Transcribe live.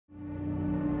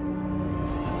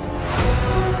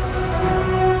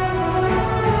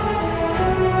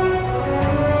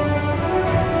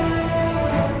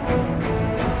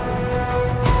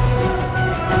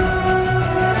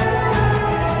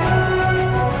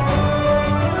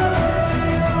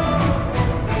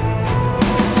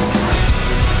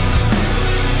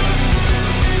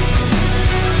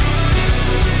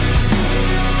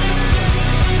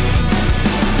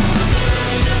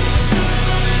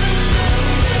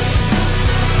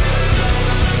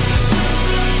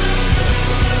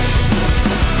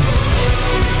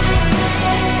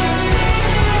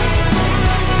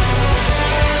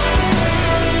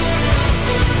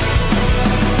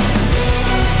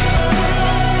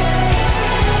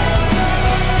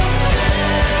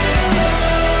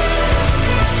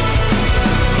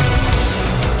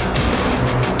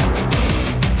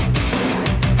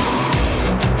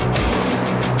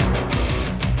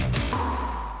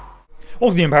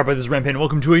Welcome to the Empire, this is Rampaned, and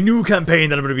welcome to a new campaign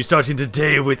that I'm going to be starting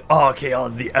today with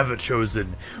Archaon the Everchosen,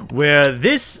 where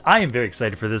I am very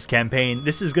excited for this campaign.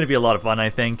 This is going to be a lot of fun,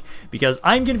 I think, because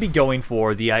I'm going to be going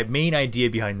for the main idea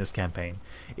behind this campaign,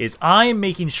 is I'm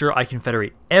making sure I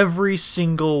confederate every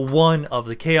single one of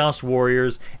the Chaos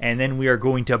Warriors, and then we are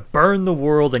going to burn the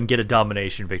world and get a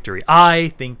domination victory.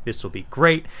 I think this will be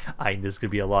great. I think this is going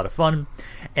to be a lot of fun,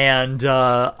 and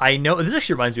I know, this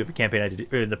actually reminds me of a campaign I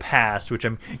did in the past, which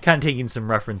I'm kind of taking some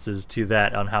references to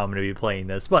that on how I'm going to be playing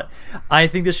this, but I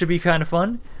think this should be kind of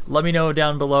fun. Let me know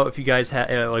down below if you guys have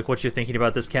like what you're thinking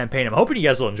about this campaign. I'm hoping you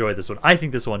guys will enjoy this one. I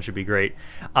think this one should be great.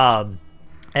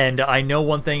 And I know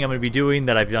one thing I'm going to be doing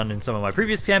that I've done in some of my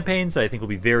previous campaigns that I think will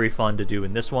be very fun to do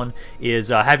in this one is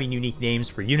having unique names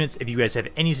for units. If you guys have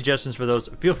any suggestions for those,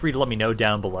 feel free to let me know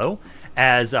down below,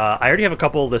 as I already have a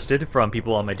couple listed from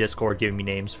people on my Discord giving me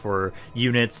names for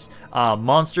units.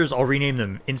 Monsters, I'll rename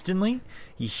them instantly.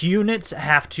 Units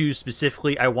have to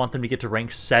specifically, I want them to get to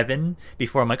rank 7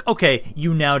 before I'm like, okay,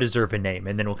 you now deserve a name,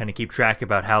 and then we'll kind of keep track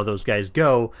about how those guys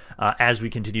go as we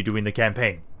continue doing the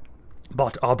campaign.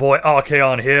 But our boy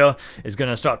Archaon here is going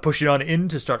to start pushing on in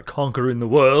to start conquering the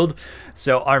world.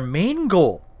 So our main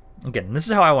goal, again, this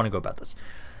is how I want to go about this.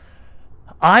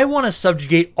 I want to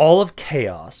subjugate all of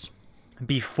Chaos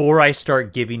before I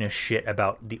start giving a shit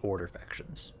about the Order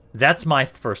factions. That's my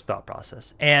first thought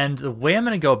process. And the way I'm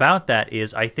going to go about that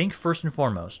is, I think first and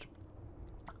foremost,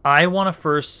 I want to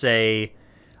first say,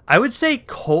 I would say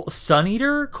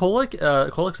Suneater, Kolic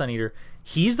Suneater,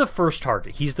 he's the first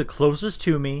target. He's the closest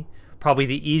to me. Probably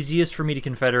the easiest for me to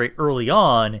confederate early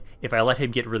on. If I let him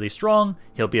get really strong,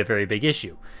 he'll be a very big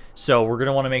issue. So we're going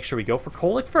to want to make sure we go for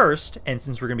Kolic first, and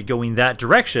since we're going to be going that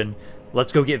direction,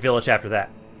 let's go get Village after that.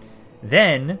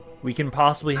 Then we can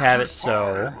possibly have it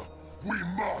so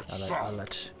I'll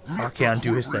let Archaon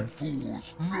do his thing.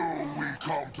 Fools know we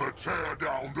come to tear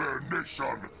down their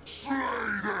nation,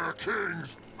 slay their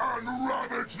kings, and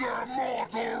ravage their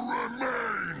mortal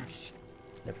remains.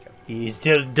 There we go. He's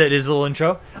did his little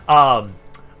intro. But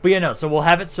yeah, no, so we'll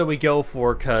have it so we go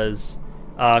for, because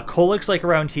Kolik's like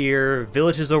around here,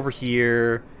 Village is over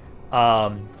here,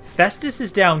 Festus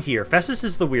is down here. Festus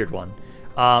is the weird one.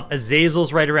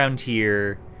 Azazel's right around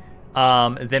here.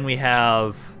 Then we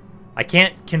have, I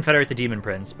can't confederate the Demon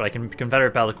Prince, but I can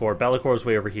confederate Be'lakor. Be'lakor's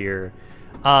way over here.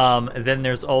 Then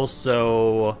there's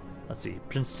also, let's see,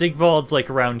 Prince Sigvald's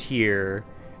like around here.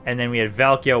 And then we had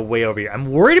Valkia way over here.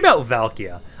 I'm worried about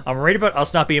Valkia. I'm worried about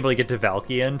us not being able to get to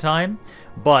Valkia in time.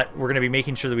 But we're going to be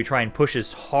making sure that we try and push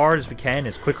as hard as we can,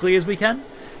 as quickly as we can.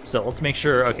 So let's make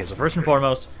sure... Okay, so first and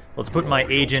foremost, let's put my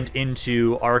agent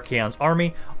into Archaon's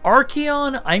army.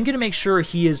 Archaon, I'm going to make sure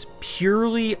he is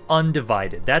purely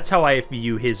undivided. That's how I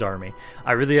view his army.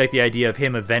 I really like the idea of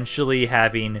him eventually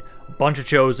having a bunch of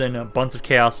Chosen, a bunch of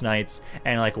Chaos Knights,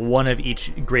 and like one of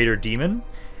each greater demon.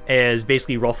 Is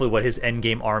basically roughly what his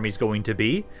endgame army is going to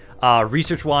be.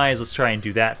 Research-wise, let's try and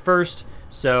do that first.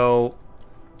 So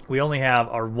we only have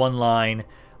our one line.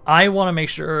 I want to make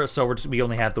sure, so we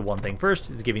only have the one thing first,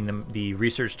 is giving them the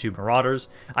research to Marauders.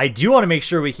 I do want to make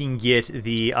sure we can get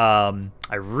the,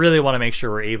 I really want to make sure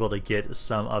we're able to get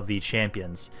some of the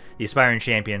champions, the aspiring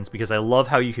champions, because I love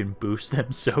how you can boost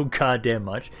them so goddamn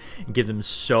much and give them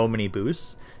so many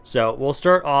boosts. So we'll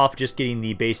start off just getting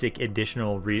the basic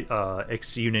additional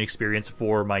unit experience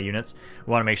for my units.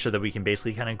 We want to make sure that we can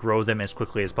basically kind of grow them as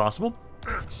quickly as possible.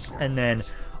 And then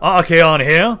Archaon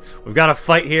here. We've got to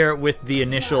fight here with the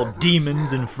initial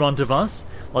demons in front of us.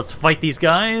 Let's fight these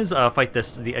guys. Fight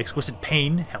the exquisite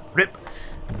pain. Hell, rip.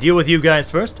 Deal with you guys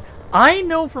first. I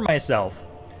know for myself,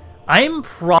 I'm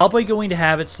probably going to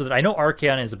have it so that I know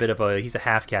Archaon is a bit of a, he's a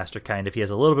half-caster kind of. He has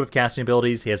a little bit of casting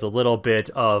abilities, he has a little bit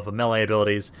of melee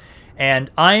abilities, and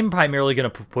I'm primarily going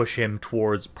to push him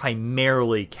towards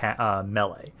primarily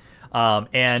melee.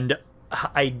 And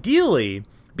ideally,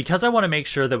 because I want to make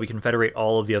sure that we confederate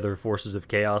all of the other forces of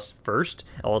Chaos first,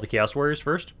 all of the Chaos Warriors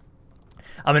first,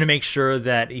 I'm going to make sure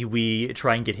that we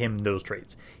try and get him those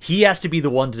traits. He has to be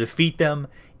the one to defeat them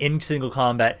in single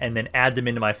combat and then add them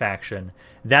into my faction.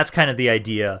 That's kind of the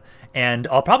idea. And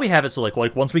I'll probably have it so like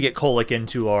once we get Kolic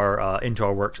into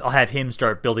our works, I'll have him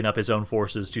start building up his own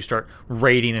forces to start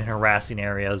raiding and harassing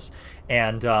areas.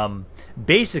 And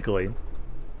basically,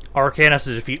 Archaon has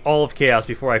to defeat all of Chaos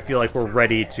before I feel like we're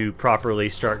ready to properly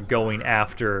start going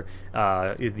after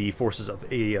the forces of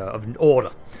an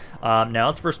Order. Now,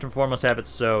 let's first and foremost have it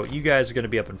so you guys are going to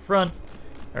be up in front,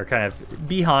 or kind of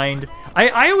behind.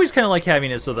 I always kind of like having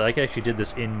it so that I actually did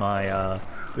this in my...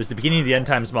 it was the beginning of the End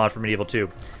Times mod for Medieval 2.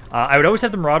 I would always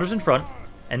have the Marauders in front,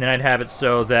 and then I'd have it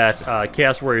so that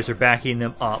Chaos Warriors are backing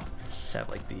them up. Let's have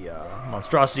like the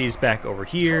monstrosities back over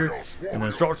here, and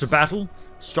then start the battle,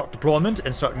 start deployment,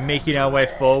 and start making our way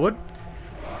forward.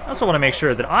 I also want to make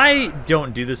sure that I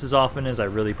don't do this as often as I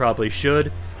really probably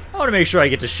should. I want to make sure I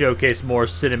get to showcase more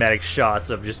cinematic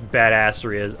shots of just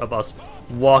badassery of us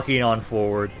walking on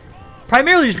forward.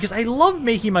 Primarily just because I love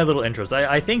making my little intros.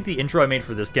 I think the intro I made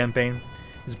for this campaign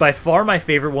is by far my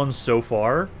favorite one so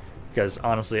far. Because,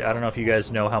 honestly, I don't know if you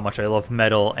guys know how much I love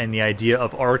metal, and the idea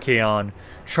of Archaon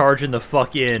charging the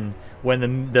fuck in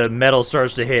when the metal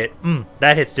starts to hit,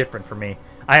 that hits different for me.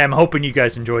 I am hoping you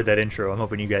guys enjoyed that intro. I'm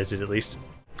hoping you guys did at least.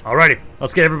 Alrighty,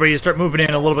 let's get everybody to start moving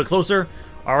in a little bit closer.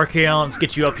 Archaon, let's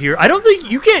get you up here. I don't think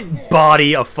you can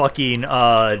body a fucking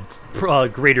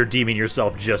greater demon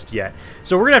yourself just yet.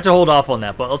 So we're going to have to hold off on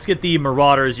that, but let's get the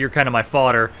Marauders. You're kind of my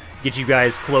fodder. Get you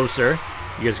guys closer.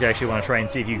 You guys actually want to try and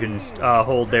see if you can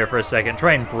hold there for a second.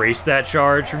 Try and brace that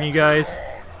charge from you guys.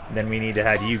 And then we need to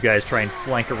have you guys try and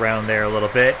flank around there a little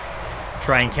bit.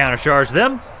 Try and countercharge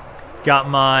them. Got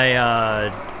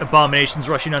my Abominations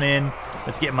rushing on in.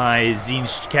 Let's get my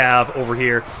Zinj Cav over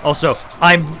here. Also,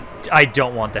 I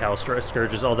don't want the Hell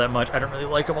Scourges all that much. I don't really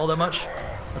like them all that much.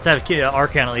 Let's have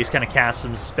Archaon at least kind of cast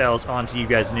some spells onto you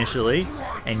guys initially.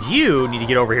 And you need to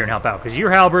get over here and help out. Because you're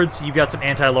halberds, you've got some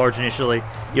anti-large initially.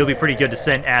 You'll be pretty good to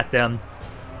send at them.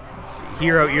 Let's see,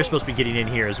 Hero, you're supposed to be getting in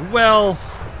here as well.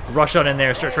 Rush on in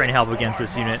there, start trying to help against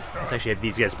this unit. Let's actually have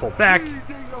these guys pull back.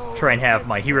 Try and have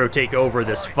my Hero take over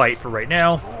this fight for right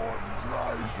now. So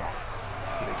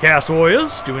the Chaos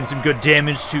Warriors doing some good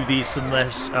damage to the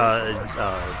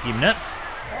Demonettes.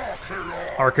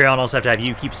 Archaon also have to have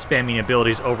you keep spamming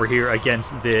abilities over here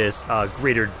against this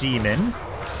greater demon.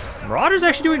 Marauder's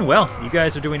actually doing well. You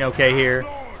guys are doing okay here.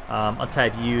 Let's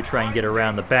have you try and get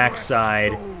around the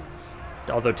backside.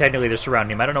 Although technically they're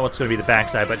surrounding him. I don't know what's going to be the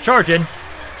backside, but charge in.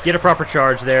 Get a proper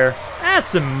charge there.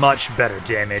 That's some much better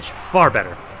damage. Far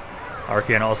better.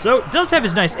 Archaon also does have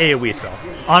his nice AoE spell.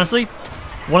 Honestly,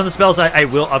 one of the spells I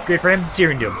will upgrade for him,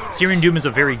 Searing Doom. Searing Doom is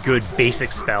a very good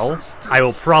basic spell. I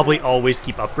will probably always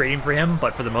keep upgrading for him,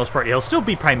 but for the most part, he'll still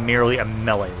be primarily a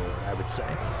melee lord, I would say.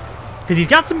 Because he's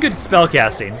got some good spell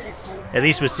casting, at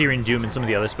least with Searing Doom and some of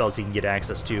the other spells he can get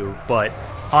access to, but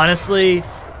honestly,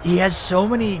 he has so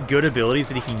many good abilities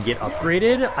that he can get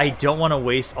upgraded, I don't want to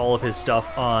waste all of his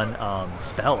stuff on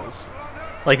spells.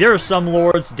 Like, there are some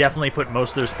lords definitely put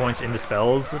most of their points into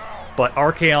spells, but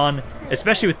Archaon,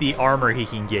 especially with the armor he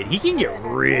can get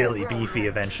really beefy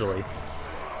eventually.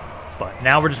 But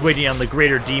now we're just waiting on the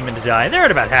greater demon to die. They're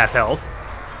at about half health.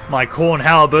 My Khorne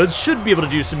Halberds should be able to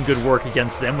do some good work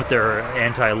against them with their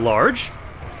anti-large.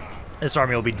 This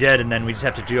army will be dead, and then we just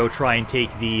have to go try and take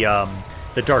the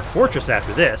Dark Fortress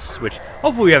after this, which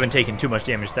hopefully we haven't taken too much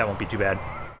damage. That won't be too bad.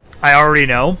 I already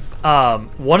know.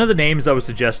 One of the names that was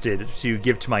suggested to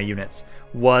give to my units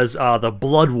was the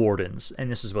Blood Wardens,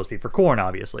 and this is supposed to be for Khorne,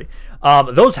 obviously.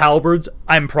 Those halberds,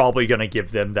 I'm probably going to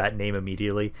give them that name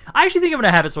immediately. I actually think I'm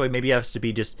going to have it so it maybe has to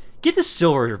be just get to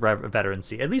Silver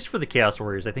Veterancy, at least for the Chaos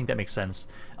Warriors. I think that makes sense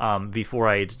before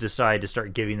I decide to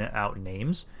start giving out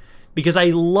names. Because I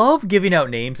love giving out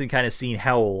names and kind of seeing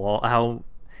how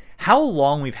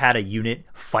long we've had a unit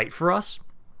fight for us.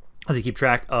 As I keep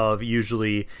track of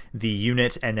usually the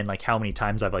unit and then like how many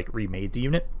times I've like remade the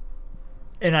unit.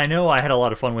 And I know I had a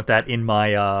lot of fun with that in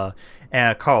my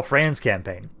Karl Franz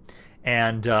campaign.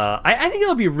 And I think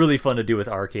it'll be really fun to do with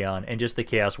Archaon and just the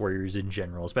Chaos Warriors in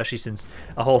general, especially since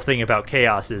a whole thing about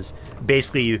Chaos is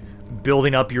basically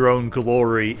building up your own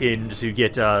glory to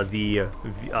get the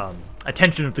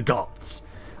attention of the gods.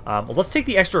 Well, let's take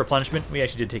the extra replenishment. We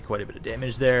actually did take quite a bit of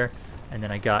damage there. And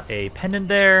then I got a pendant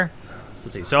there.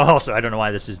 Let's see. So also, I don't know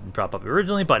why this didn't prop up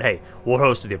originally, but hey,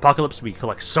 Warhost of the Apocalypse. We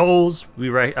collect souls. We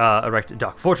erect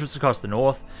dark fortresses across the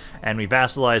north, and we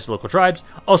vassalize local tribes.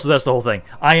 Also, that's the whole thing.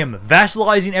 I am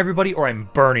vassalizing everybody, or I'm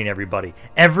burning everybody.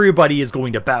 Everybody is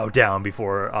going to bow down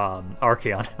before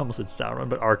Archaon. I almost said Sauron,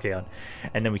 but Archaon.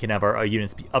 And then we can have our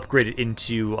units be upgraded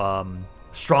into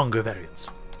stronger veterans.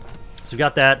 So we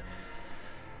got that.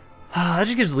 That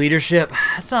just gives leadership.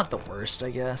 That's not the worst,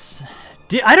 I guess.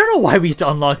 I don't know why we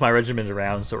unlock my regiment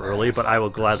around so early, but I will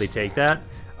gladly take that.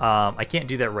 I can't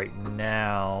do that right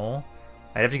now.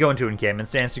 I'd have to go into an encampment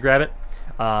stance to grab it.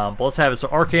 But let's have it. So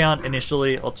Archaon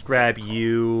initially, let's grab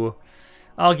you.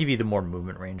 I'll give you the more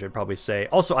movement range, I'd probably say.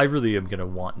 Also, I really am going to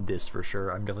want this for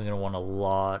sure. I'm definitely going to want a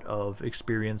lot of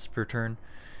experience per turn.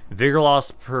 Vigor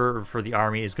loss for the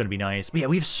army is going to be nice. But yeah,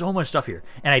 we have so much stuff here.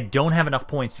 And I don't have enough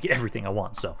points to get everything I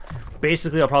want. So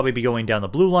basically, I'll probably be going down the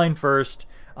blue line first.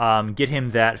 Get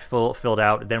him that filled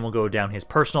out. Then we'll go down his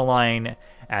personal line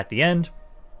at the end.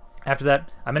 After that,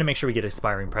 I'm going to make sure we get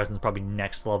Aspiring Presence, probably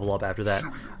next level up after that.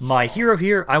 My hero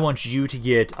here, I want you to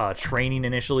get training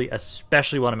initially,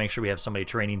 especially want to make sure we have somebody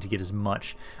training to get as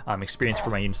much experience for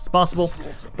my units as possible.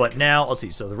 But now, let's see,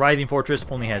 so the Writhing Fortress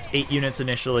only has 8 units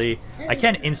initially. I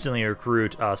can instantly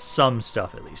recruit some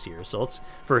stuff at least here. So let's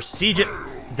first siege it,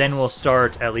 then we'll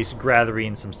start at least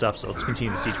gathering some stuff. So let's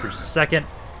continue the siege for just a second.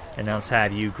 And now let's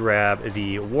have you grab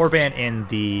the Warband and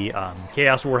the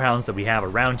Chaos Warhounds that we have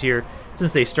around here,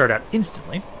 since they start out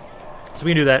instantly. So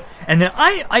we can do that. And then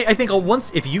I think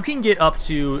once, if you can get up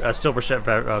to Silver Chef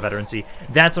Veterancy,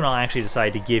 that's when I'll actually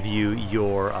decide to give you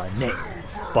your name.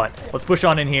 But let's push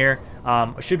on in here.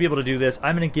 I should be able to do this.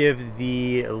 I'm going to give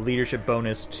the leadership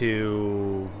bonus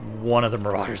to one of the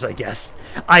Marauders, I guess.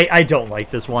 I don't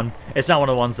like this one. It's not one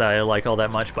of the ones that I like all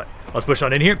that much, but let's push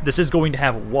on in here. This is going to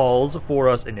have walls for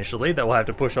us initially that we'll have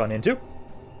to push on into.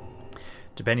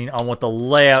 Depending on what the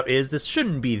layout is, this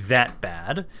shouldn't be that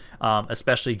bad,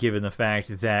 especially given the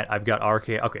fact that I've got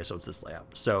Archaon. Okay, so it's this layout.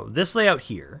 So this layout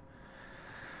here,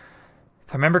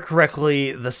 if I remember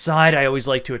correctly, the side I always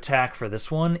like to attack for this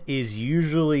one is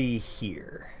usually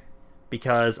here,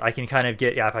 because I can kind of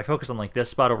get, if I focus on like this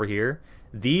spot over here,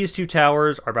 these 2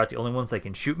 towers are about the only ones that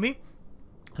can shoot me.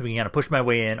 So we can kind of push my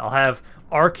way in. I'll have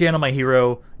Archaon on my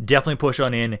hero, definitely push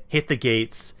on in, hit the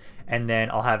gates, and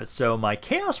then I'll have it so my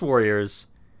Chaos Warriors,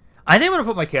 I think I'm going to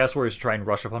put my Chaos Warriors to try and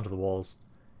rush up onto the walls.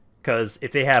 Because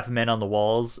if they have men on the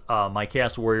walls, my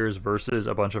Chaos Warriors versus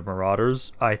a bunch of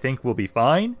Marauders, I think will be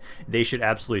fine. They should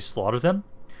absolutely slaughter them.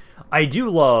 I do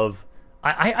love...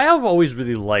 I have always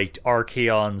really liked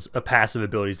Archaon's passive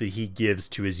abilities that he gives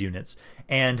to his units.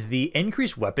 And the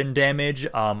increased weapon damage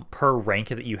per rank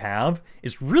that you have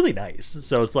is really nice.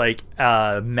 So it's like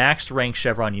max rank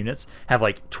Chevron units have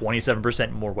like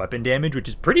 27% more weapon damage, which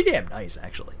is pretty damn nice,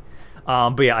 actually.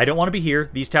 But yeah, I don't want to be here.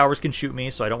 These towers can shoot me,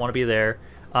 so I don't want to be there.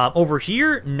 Over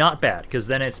here, not bad, because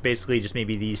then it's basically just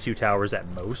maybe these 2 towers at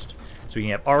most. So we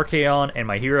can have Archaon and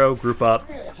my hero group up.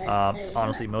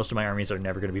 Honestly, most of my armies are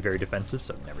never going to be very defensive,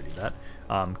 so never do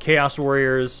that. Chaos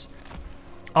Warriors.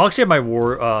 I'll actually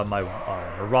have my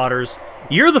Marauders.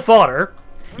 You're the fodder.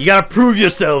 You gotta prove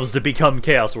yourselves to become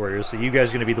Chaos Warriors, so you guys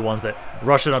are going to be the ones that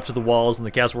rush it up to the walls, and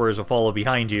the Chaos Warriors will follow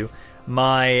behind you.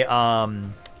 My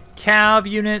Cav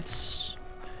units,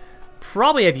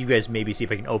 probably have you guys maybe see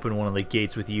if I can open one of the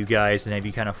gates with you guys and have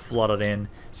you kind of flood it in.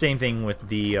 Same thing with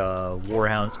the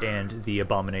Warhounds and the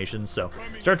Abominations. So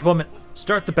start deployment,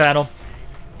 start the battle,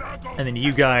 and then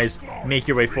you guys make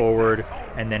your way forward,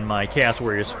 and then my Chaos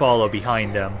Warriors follow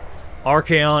behind them.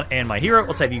 Archaon and my hero,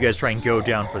 let's have you guys try and go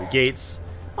down for the gates.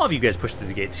 I'll have you guys push through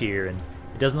the gates here, and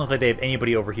it doesn't look like they have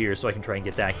anybody over here, so I can try and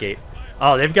get that gate.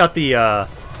 Oh, they've got the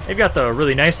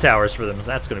really nice towers for them,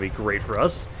 so that's going to be great for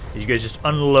us. As you guys just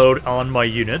unload on my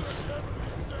units.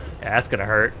 Yeah, that's going to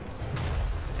hurt.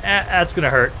 That's going to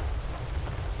hurt.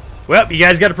 Well, you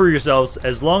guys got to prove yourselves.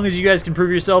 As long as you guys can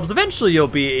prove yourselves, eventually you'll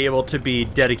be able to be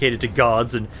dedicated to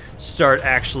gods and start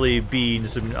actually being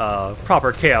some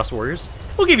proper Chaos Warriors.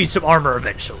 We'll give you some armor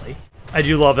eventually. I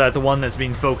do love that the one that's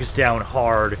being focused down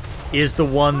hard is the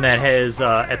one that has,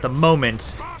 at the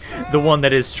moment, the one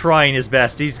that is trying his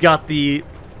best. He's got the...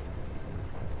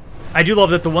 I do love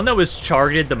that the one that was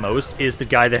targeted the most is the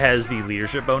guy that has the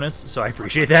leadership bonus, so I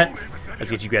appreciate that. Let's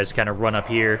get you guys to kind of run up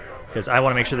here, because I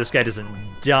want to make sure this guy doesn't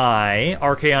die.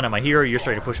 Archaon and my hero, you're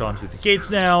starting to push on through the gates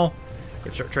now.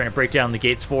 You're trying to break down the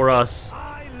gates for us.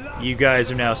 You guys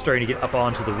are now starting to get up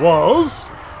onto the walls.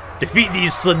 Defeat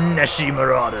these Slaneshi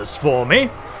Marauders for me.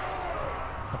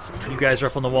 Let's see, you guys are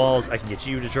up on the walls. I can get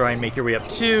you to try and make your way up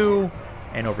too.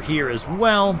 And over here as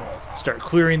well. Start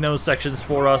clearing those sections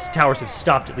for us. Towers have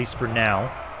stopped, at least for now.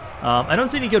 I don't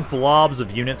see any good blobs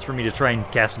of units for me to try and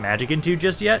cast magic into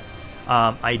just yet.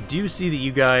 I do see that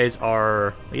you guys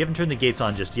are... You haven't turned the gates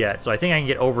on just yet, so I think I can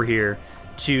get over here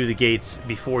to the gates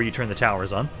before you turn the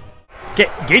towers on. Okay,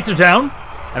 gates are down.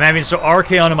 I'm having to show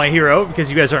Archaon and my hero, because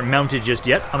you guys aren't mounted just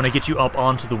yet. I'm going to get you up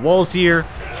onto the walls here.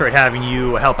 Start having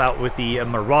you help out with the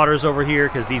Marauders over here,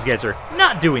 because these guys are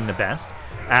not doing the best.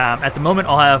 At the moment,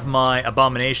 I'll have my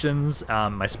Abominations,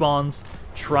 my Spawns,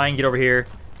 try and get over here.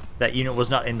 That unit was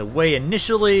not in the way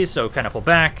initially, so kind of pull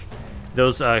back.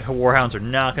 Those Warhounds are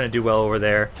not going to do well over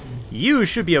there. You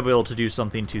should be able to do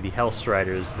something to the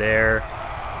Hellstriders there.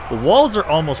 The walls are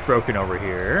almost broken over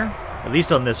here, at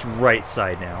least on this right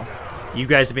side now. You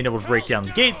guys have been able to break down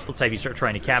the gates. Let's have you start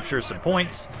trying to capture some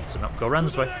points. So no, go around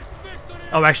this way.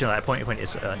 Oh, actually, no, that point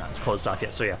is not closed off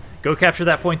yet. So yeah, go capture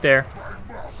that point there.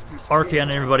 Archaon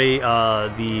and everybody,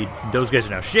 those guys are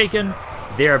now shaken.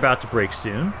 They're about to break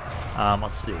soon.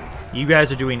 Let's see. You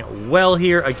guys are doing well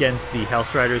here against the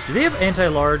Hellstriders. Do they have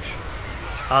anti-large?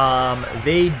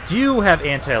 They do have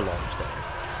anti-alarms there.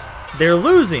 They're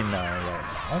losing, though,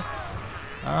 right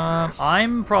now.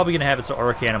 I'm probably going to have it so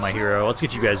Archaon and my hero. Let's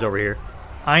get you guys over here.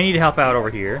 I need to help out over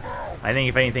here. I think,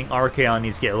 if anything, Archaon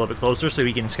needs to get a little bit closer so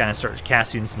he can just kind of start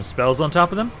casting some spells on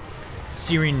top of them.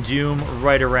 Searing Doom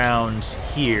right around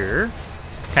here.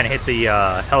 Kind of hit the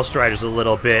Hellstriders a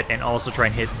little bit, and also try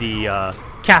and hit the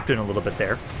Captain a little bit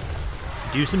there.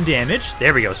 Do some damage.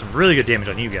 There we go. Some really good damage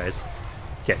on you guys.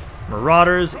 Okay.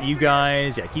 Marauders, you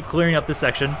guys, yeah, keep clearing up this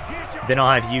section. Then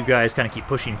I'll have you guys kind of keep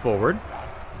pushing forward.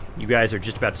 You guys are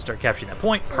just about to start capturing that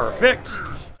point. Perfect.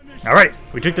 Alright,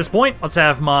 we took this point. Let's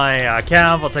have my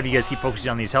Cav. Let's have you guys keep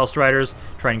focusing on these Hellstriders.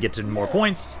 Try and get to more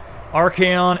points.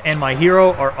 Archaon and my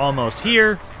hero are almost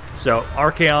here. So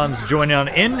Archaon's joining on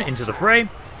into the fray.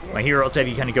 My hero, let's have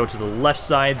you kind of go to the left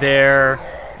side there.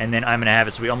 And then I'm going to have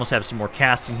it so we almost have some more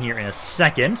casting here in a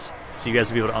second. So you guys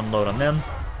will be able to unload on them.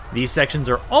 These sections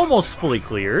are almost fully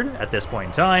cleared at this point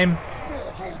in time.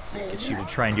 Get you to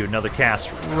try and do another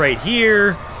cast right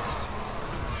here.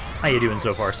 How you doing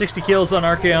so far? 60 kills on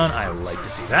Archaon. I like to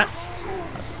see that.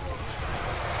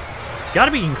 Got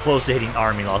to be getting close to hitting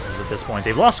army losses at this point.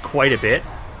 They've lost quite a bit.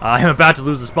 I'm about to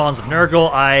lose the spawns of Nurgle.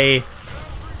 I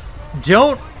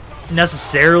don't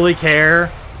necessarily care.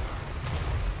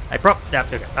 I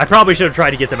probably should have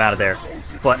tried to get them out of there.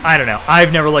 But I don't know.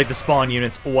 I've never liked the spawn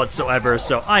units whatsoever,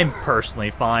 so I'm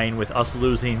personally fine with us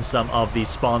losing some of these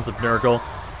spawns of Nurgle.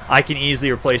 I can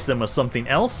easily replace them with something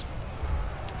else.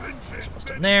 That's almost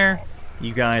done there.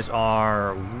 You guys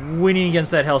are winning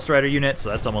against that Hellstrider unit, so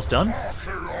that's almost done.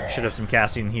 Should have some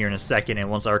casting here in a second, and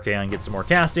once Archaon gets some more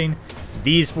casting,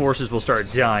 these forces will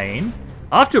start dying.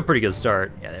 Off to a pretty good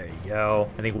start. Yeah, there you go.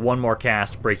 I think one more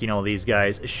cast breaking all these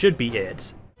guys should be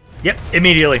it. Yep,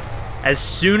 immediately. As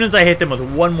soon as I hit them with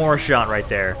one more shot right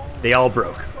there, they all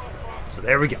broke. So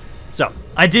there we go. So,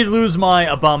 I did lose my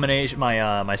abomination,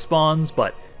 my spawns,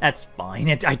 but that's fine.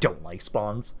 I don't like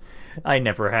spawns. I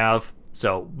never have.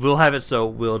 So, we'll have it so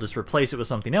we'll just replace it with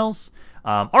something else.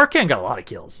 Archaon got a lot of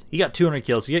kills. He got 200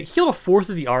 kills. He killed a fourth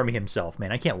of the army himself.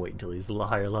 Man, I can't wait until he's a little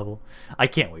higher level. I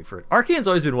can't wait for it. Archaon's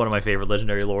always been one of my favorite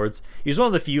legendary lords. He's one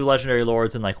of the few legendary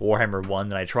lords in like Warhammer 1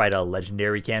 that I tried a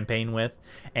legendary campaign with.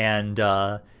 And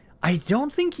I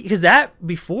don't think, because that,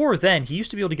 before then, he used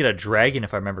to be able to get a dragon,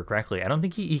 if I remember correctly. I don't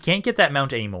think he can't get that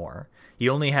mount anymore. He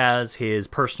only has his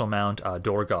personal mount,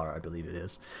 Dorgar, I believe it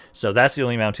is. So that's the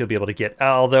only mount he'll be able to get,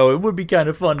 although it would be kind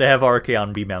of fun to have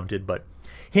Archaon be mounted, but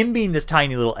him being this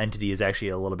tiny little entity is actually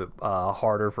a little bit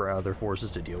harder for other forces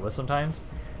to deal with sometimes.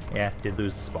 Yeah, did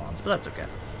lose the spawns, but that's okay.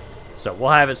 So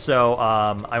we'll have it so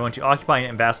I want to occupy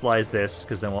and vassalize this,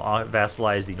 because then we'll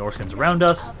vassalize the Norskins around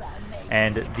us.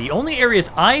 And the only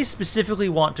areas I specifically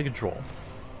want to control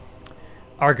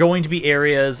are going to be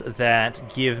areas that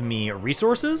give me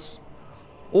resources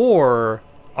or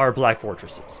are black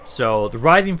fortresses. So the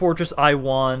Writhing Fortress I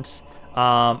want.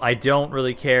 I don't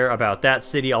really care about that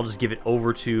city. I'll just give it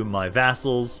over to my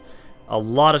vassals. A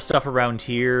lot of stuff around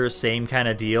here, same kind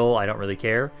of deal. I don't really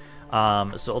care.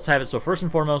 So let's have it so first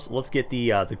and foremost, let's get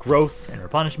the growth and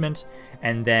replenishment.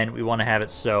 And then we want to have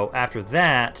it so after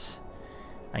that,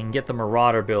 I can get the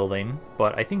Marauder building,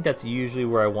 but I think that's usually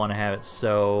where I want to have it.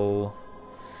 So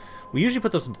we usually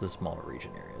put those into the smaller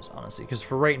region areas, honestly, because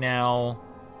for right now,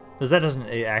 because that doesn't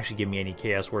actually give me any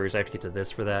Chaos Warriors. I have to get to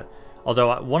this for that.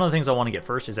 Although one of the things I want to get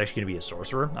first is actually going to be a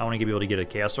Sorcerer. I want to be able to get a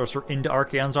Chaos Sorcerer into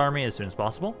Archaon's army as soon as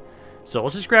possible. So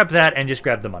let's just grab that and just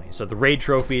grab the money. So the raid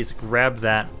trophies, grab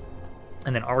that,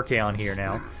 and then Archaon here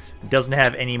now doesn't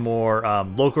have any more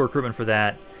local recruitment for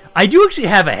that. I do actually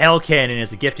have a Hell Cannon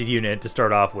as a gifted unit to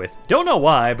start off with. Don't know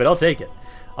why, but I'll take it.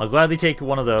 I'll gladly take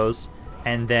one of those,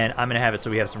 and then I'm going to have it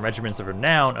so we have some Regiments of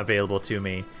Renown available to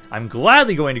me. I'm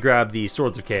gladly going to grab the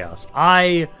Swords of Chaos.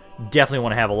 I definitely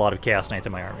want to have a lot of Chaos Knights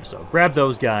in my army, so grab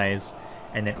those guys,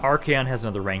 and then Archaon has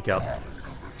another rank up.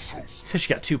 So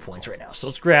she got 2 points right now. So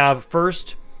let's grab,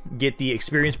 first, get the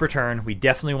experience per turn. We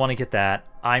definitely want to get that.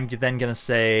 I'm then going to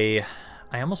say,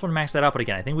 I almost want to max that out, but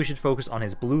again, I think we should focus on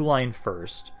his blue line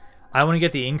first. I want to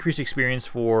get the increased experience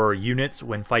for units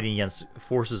when fighting against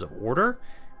forces of order,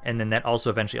 and then that also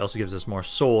eventually also gives us more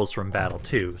souls from battle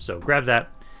too. So grab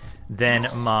that. Then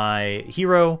my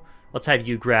hero, let's have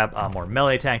you grab more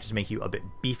melee attack just to make you a bit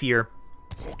beefier.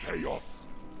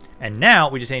 And now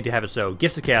we just need to have it so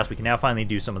Gifts of Chaos, we can now finally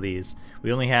do some of these.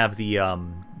 We only have the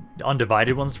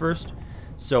undivided ones first.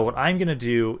 So what I'm going to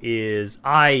do is,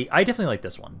 I definitely like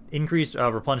this one. Increased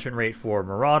replenishment rate for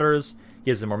Marauders,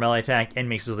 gives them more melee attack, and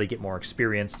makes it so they get more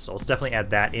experience. So let's definitely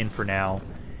add that in for now.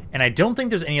 And I don't think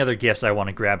there's any other gifts I want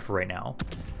to grab for right now.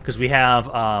 Because we have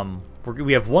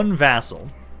one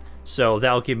vassal. So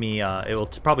that'll give me, it will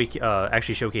probably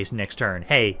actually showcase next turn.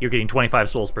 Hey, you're getting 25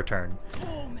 souls per turn.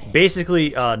 Basically,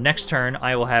 next turn,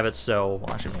 I will have it so...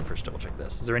 Well, actually, let me first double check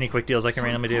this. Is there any quick deals I can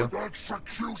randomly do? I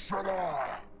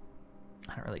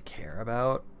don't really care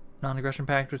about non-aggression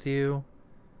pact with you.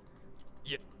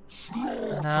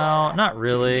 No, not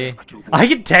really. I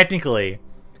could technically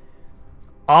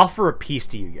offer a peace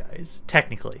to you guys.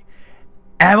 Technically.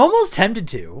 And I'm almost tempted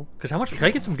to, because how much can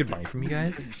I get some good money from you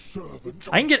guys?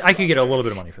 I could get a little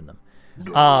bit of money from them.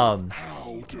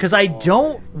 Because I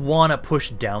don't want to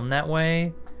push down that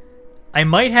way. I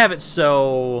might have it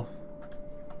so...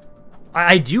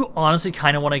 I do honestly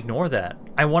kind of want to ignore that.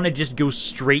 I want to just go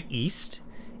straight east,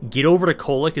 get over to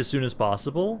Kolick as soon as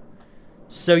possible.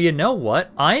 So you know what?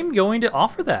 I'm going to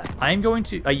offer that. I'm going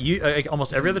to...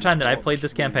 almost every other time that I've played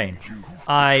this campaign,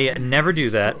 I never do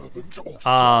that.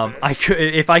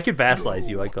 If I could vassalize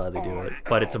you, I'd gladly do it.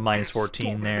 But it's a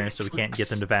 -14 there, so we can't get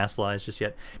them to vassalize just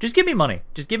yet. Just give me money.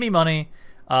 Just give me money.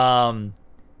 And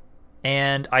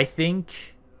I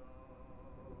think...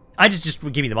 just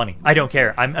give me the money. I don't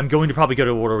care. I'm going to probably go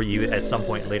to war with you at some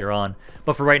point later on.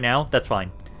 But for right now, that's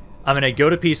fine. I'm going to go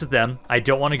to peace with them. I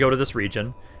don't want to go to this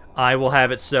region. I will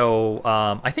have it so...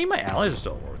 I think my allies are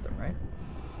still at war with them, right?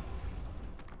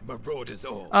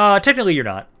 Technically you're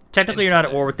not. Technically you're not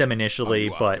at war with them initially,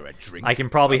 but I can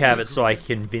probably have it so I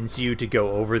can convince you to go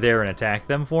over there and attack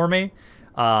them for me.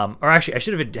 Or actually, I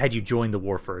should have had you join the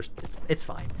war first. It's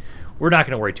fine. We're not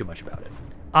going to worry too much about it.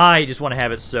 I just want to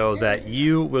have it so that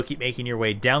you will keep making your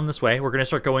way down this way. We're going to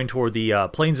start going toward the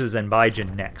plains of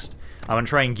Zanbaijin next. I'm going to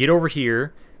try and get over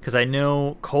here, because I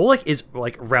know Kolick is,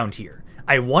 like, around here.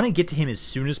 I want to get to him as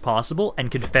soon as possible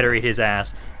and confederate his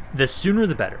ass. The sooner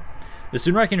the better. The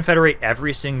sooner I confederate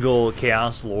every single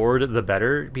Chaos Lord, the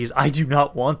better, because I do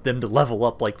not want them to level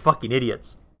up like fucking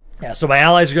idiots. Yeah, so my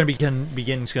allies are going to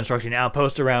begin constructing an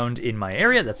outpost around in my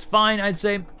area. That's fine, I'd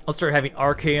say. I'll start having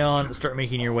Archaon start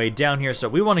making your way down here. So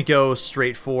we want to go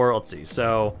straight for, let's see,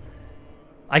 so...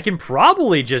 I can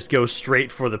probably just go straight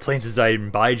for the Plains of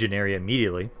Zanbaijin area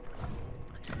immediately.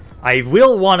 I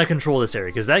will want to control this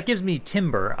area, because that gives me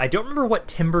timber. I don't remember what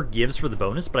timber gives for the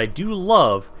bonus, but I do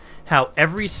love how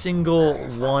every single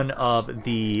one of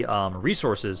the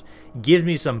resources gives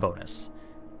me some bonus.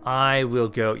 I will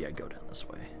go, yeah, go down this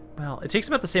way. Well, it takes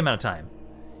about the same amount of time.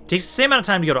 It takes the same amount of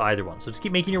time to go to either one, so just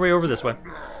keep making your way over this way.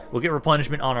 We'll get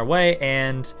replenishment on our way,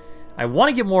 and I want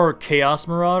to get more Chaos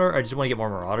Marauder. I just want to get more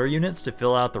Marauder units to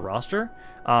fill out the roster.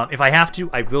 If I have to,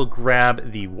 I will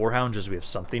grab the Warhound just so we have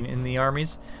something in the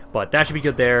armies. But that should be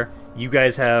good there. You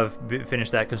guys have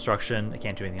finished that construction. I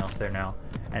can't do anything else there now.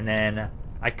 And then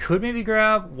I could maybe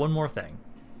grab one more thing.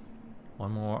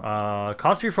 One more.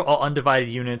 Cost free for all undivided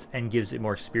units and gives it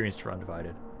more experience for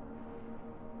undivided.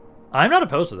 I'm not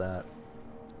opposed to that.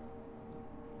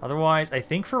 Otherwise, I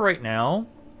think for right now,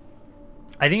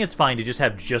 I think it's fine to just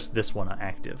have just this one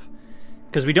active.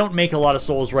 Because we don't make a lot of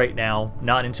souls right now,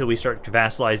 not until we start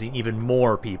vassalizing even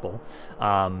more people.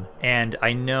 And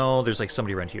I know there's like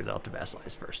somebody around here that I'll have to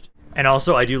vassalize first. And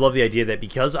also, I do love the idea that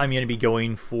because I'm going to be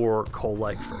going for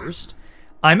Kolick first,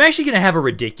 I'm actually going to have a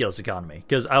ridiculous economy.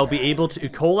 Because I'll be able to...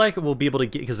 Kolick will be able to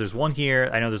get... Because there's one here.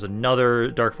 I know there's another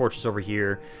Dark Fortress over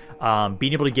here.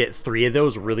 Being able to get 3 of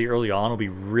those really early on will be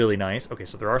really nice. Okay,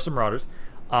 so there are some Marauders.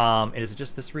 And is it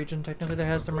just this region, technically, that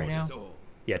has them right now?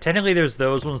 Yeah, technically there's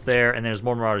those ones there, and there's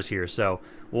more Marauders here, so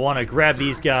we'll want to grab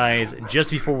these guys just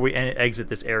before we exit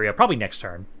this area, probably next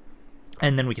turn.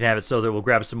 And then we can have it so that we'll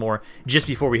grab some more just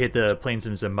before we hit the plains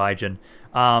in Zanbaijin.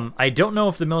 I don't know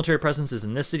if the military presence is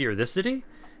in this city or this city.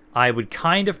 I would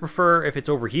kind of prefer if it's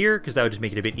over here, because that would just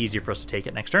make it a bit easier for us to take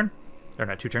it next turn. Or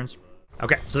not, 2 turns.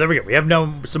 Okay, so there we go. We have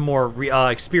now some more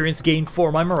experience gained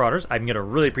for my Marauders. I'm going to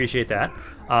really appreciate that.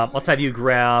 Let's have you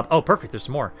grab... Oh, perfect. There's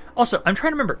some more. Also, I'm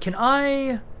trying to remember. Can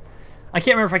I can't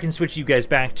remember if I can switch you guys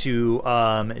back to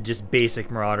just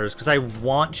basic Marauders, because I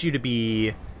want you to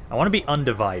be... I want to be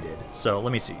undivided. So,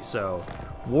 let me see. So,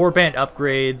 Warband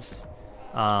upgrades.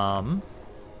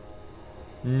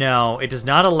 No, it does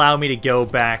not allow me to go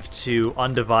back to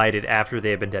undivided after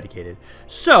they have been dedicated.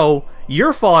 So,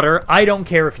 your fodder, I don't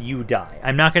care if you die.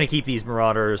 I'm not going to keep these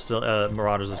Marauders of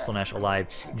Slaanesh alive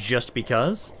just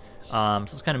because. So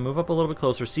let's kind of move up a little bit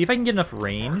closer. See if I can get enough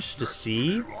range to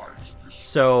see.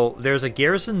 So, there's a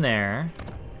garrison there.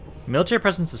 Military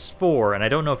presence is 4, and I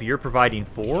don't know if you're providing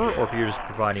 4 or if you're just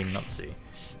providing... Let's see.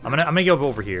 I'm gonna go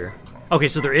over here. Okay,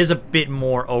 so there is a bit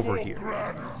more over here.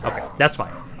 Okay, that's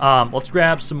fine. Let's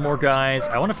grab some more guys.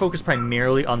 I want to focus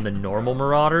primarily on the normal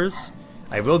Marauders.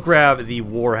 I will grab the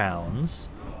Warhounds.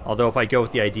 Although if I go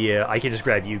with the idea, I can just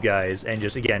grab you guys and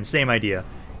just, again, same idea.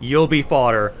 You'll be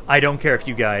fodder. I don't care if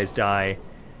you guys die.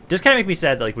 Does kind of make me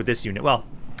sad that, like, with this unit, well,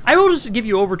 I will just give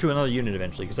you over to another unit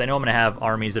eventually, because I know I'm going to have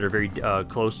armies that are very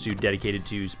close to dedicated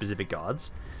to specific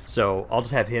gods. So I'll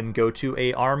just have him go to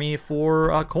a army for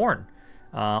Khorne.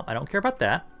 I don't care about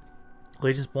that.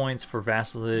 Allegiance points for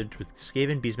vassalage with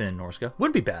Skaven, Beastmen, and Norska.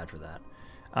 Wouldn't be bad for that.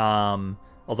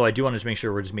 Although I do want to make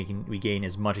sure we gain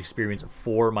as much experience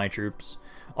for my troops.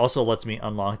 Also lets me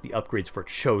unlock the upgrades for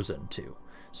Chosen too.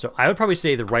 So I would probably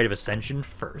say the Rite of Ascension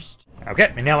first.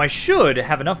 Okay, and now I should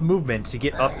have enough movement to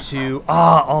get up to...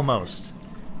 almost.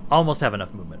 Almost have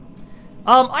enough movement.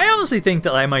 I honestly think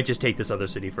that I might just take this other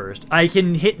city first. I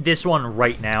can hit this one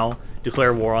right now,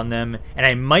 declare war on them, and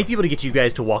I might be able to get you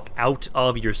guys to walk out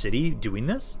of your city doing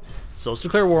this. So let's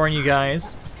declare war on you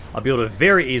guys. I'll be able to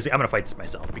very easily... I'm going to fight this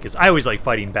myself, because I always like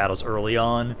fighting battles early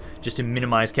on, just to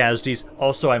minimize casualties.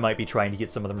 Also, I might be trying to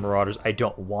get some of the marauders I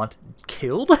don't want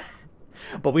killed.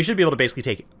 But we should be able to basically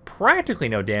take practically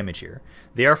no damage here.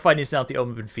 They are fighting us out the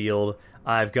open field.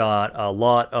 I've got a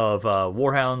lot of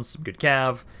Warhounds, some good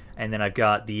cav, and then I've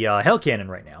got the Hell Cannon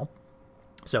right now.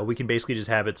 So we can basically just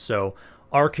have it so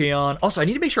Archaon... Also, I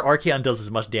need to make sure Archaon does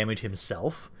as much damage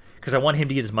himself, because I want him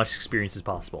to get as much experience as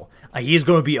possible. He is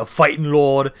going to be a fighting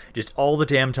lord just all the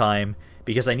damn time,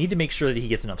 because I need to make sure that he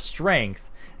gets enough strength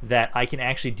that I can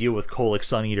actually deal with Kolic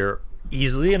Suneater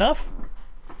easily enough.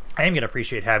 I am going to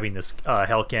appreciate having this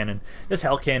Hell Cannon. This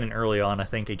Hell Cannon early on, I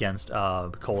think, against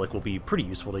Kolic will be pretty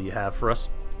useful to have for us.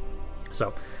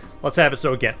 So, let's have it.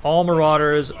 So, again, all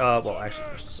Marauders... well, actually,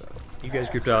 first, so you guys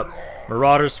grouped up.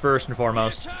 Marauders first and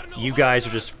foremost. You guys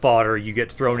are just fodder. You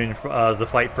get thrown in the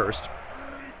fight first.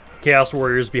 Chaos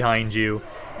Warriors behind you.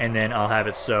 And then I'll have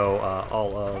it so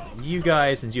all of you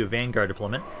guys, since you have Vanguard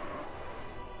deployment.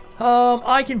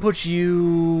 I can put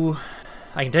you...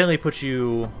 I can technically put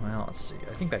you, well, let's see,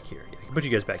 I think back here. Yeah, I can put you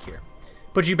guys back here.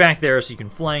 Put you back there so you can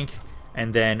flank,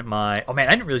 and then my, oh man,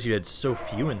 I didn't realize you had so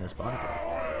few in this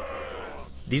bodyguard.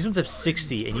 These ones have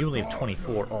 60, and you only have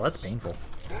 24. Oh, that's painful.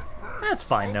 That's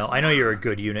fine, though. I know you're a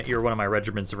good unit. You're one of my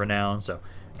regiments of renown, so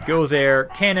go there.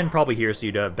 Cannon probably here so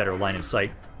you'd have a better line of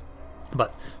sight.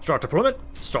 But start deployment,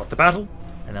 start the battle,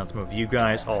 and now let's move you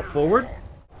guys all forward.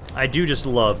 I do just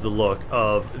love the look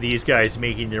of these guys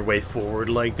making their way forward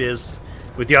like this,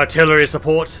 with the artillery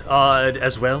support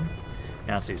as well.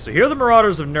 Now let's see. So here are the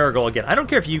Marauders of Nurgle. Again, I don't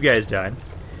care if you guys died.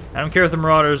 I don't care if the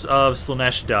Marauders of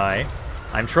Slaanesh die.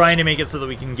 I'm trying to make it so that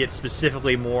we can get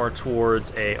specifically more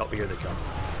towards a... Oh, here they come.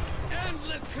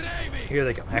 Here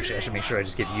they come. Actually, I should make sure I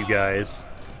just give you guys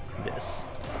this.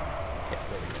 Yeah,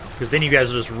 there we go. Because then you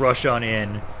guys will just rush on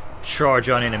in, charge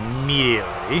on in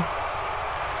immediately.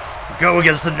 Go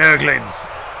against the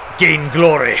Nurglings. Gain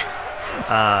glory.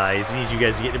 I need you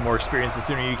guys to get more experience. The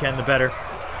sooner you can, the better.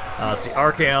 Let's see,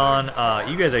 Archaon.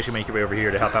 You guys actually make your way over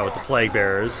here to help out with the Plague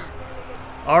Bearers.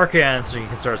 Archaon, so you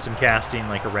can start some casting,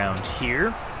 like, around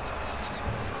here.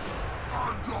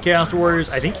 Chaos Warriors,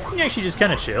 I think you can actually just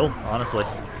kind of chill, honestly.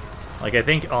 Like, I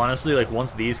think, honestly, like,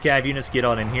 once these cav units get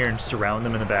on in here and surround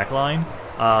them in the back line,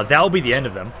 that will be the end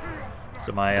of them.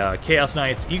 So my Chaos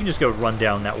Knights, you can just go run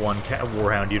down that one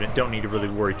Warhound unit. Don't need to really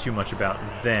worry too much about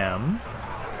them.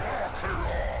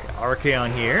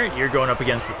 Archaon here, you're going up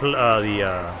against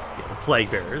the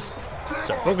Plague Bearers.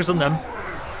 So focus on them.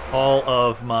 All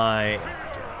of my...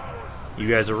 You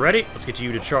guys are ready. Let's get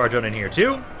you to charge on in here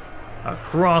too.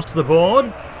 Across the board.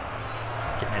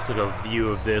 Get a nice little view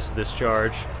of this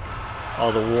charge.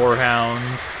 All the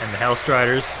Warhounds and the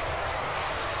Hellstriders.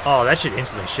 Oh, that should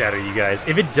instantly shatter you guys.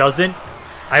 If it doesn't,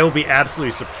 I will be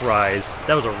absolutely surprised.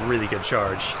 That was a really good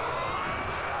charge.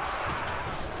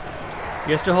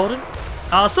 You guys still holding?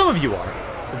 Some of you are.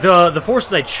 The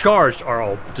forces I charged are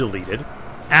all deleted.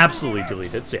 Absolutely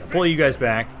deleted. So yeah, pull you guys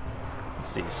back.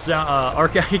 Let's see.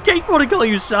 Archaon. I keep wanting to call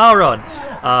you Sauron.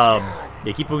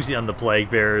 Yeah, keep focusing on the Plague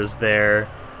Bearers there.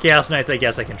 Chaos Knights, I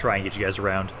guess I can try and get you guys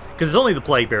around. Because it's only the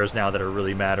Plague Bearers now that are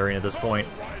really mattering at this point.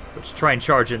 But just try and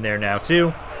charge in there now,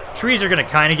 too. Trees are going to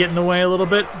kind of get in the way a little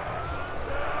bit.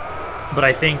 But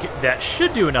I think that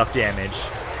should do enough damage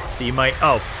that you might...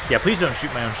 Oh, yeah, please don't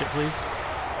shoot my own shit, please.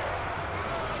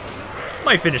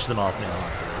 Might finish them off now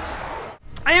after this.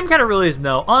 I am kind of realizing,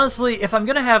 though, honestly, if I'm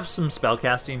going to have some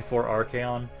spellcasting for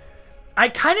Archaon, I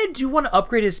kind of do want to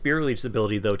upgrade his Spirit Leech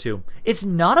ability, though, too. It's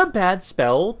not a bad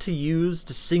spell to use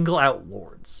to single out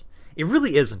lords. It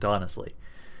really isn't, honestly.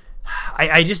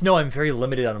 I just know I'm very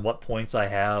limited on what points I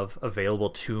have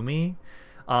available to me.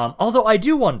 Although I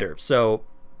do wonder, so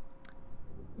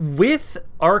with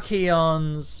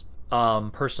Archaon's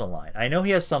personal line, I know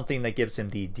he has something that gives him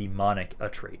the demonic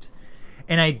trait.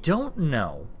 And I don't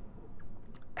know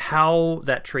how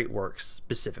that trait works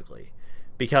specifically.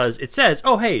 Because it says,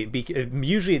 oh hey,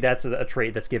 usually that's a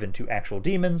trait that's given to actual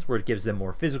demons, where it gives them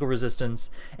more physical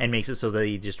resistance, and makes it so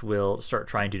they just will start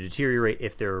trying to deteriorate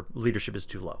if their leadership is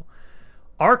too low.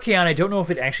 Archaon, I don't know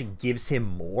if it actually gives him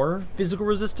more physical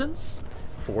resistance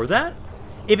for that.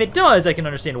 If it does, I can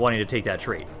understand wanting to take that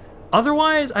trait.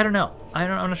 Otherwise, I don't know. I'm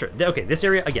not sure. Okay, this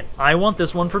area, again, I want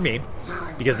this one for me,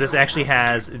 because this actually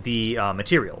has the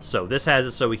material. So this has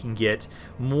it so we can get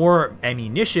more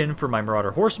ammunition for my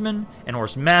Marauder Horsemen and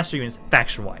Horse Master units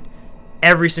faction-wide.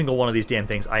 Every single one of these damn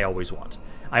things I always want.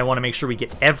 I want to make sure we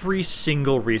get every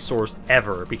single resource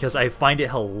ever, because I find it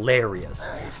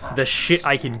hilarious, the shit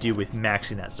I can do with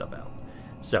maxing that stuff out.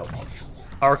 So,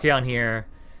 Archaon here,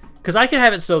 because I can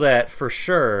have it so that, for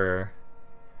sure...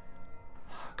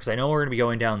 because I know we're going to be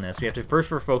going down this. We have to first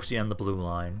we're focusing on the blue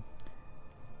line.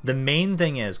 The main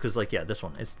thing is, because like, yeah, this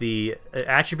one. It's the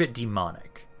attribute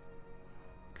demonic.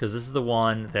 Because this is the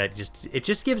one that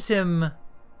just gives him...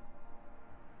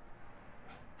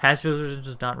 has physical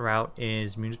resistance, not rout,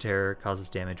 is immune to terror,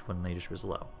 causes damage when leadership is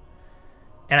low.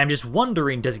 And I'm just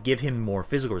wondering, does it give him more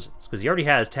physical resistance? Because he already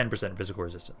has 10% physical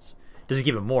resistance. Does it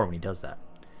give him more when he does that?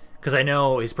 Because I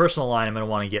know his personal line, I'm going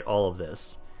to want to get all of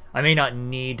this. I may not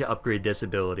need to upgrade this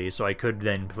ability, so I could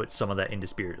then put some of that into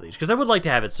Spirit Leech. Because I would like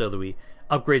to have it so that we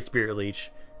upgrade Spirit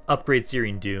Leech, upgrade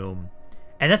Searing Doom,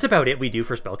 and that's about it we do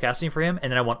for spellcasting for him,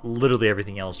 and then I want literally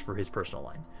everything else for his personal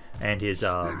line, and his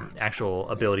actual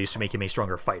abilities to make him a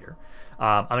stronger fighter.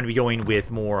 I'm going to be going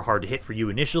with more hard to hit for you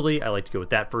initially. I like to go with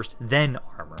that first, then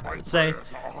armor, I would say.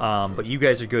 But you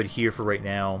guys are good here for right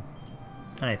now.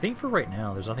 And I think for right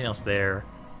now, there's nothing else there.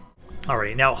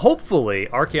 Alright, now hopefully,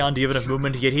 Archaon, do you have enough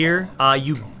movement to get here?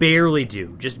 You barely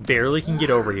do. Just barely can get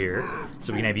over here.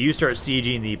 So we can have you start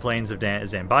sieging the plains of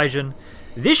Zanbaijin.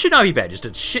 This should not be bad. Just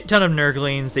a shit ton of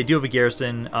Nurglings. They do have a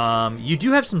garrison. You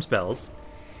do have some spells.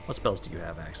 What spells do you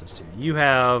have access to? You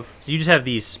just have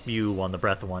the Spew one, the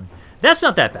Breath one. That's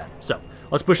not that bad. So,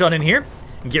 let's push on in here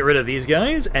and get rid of these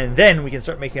guys, and then we can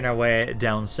start making our way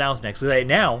down south next. Right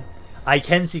now, I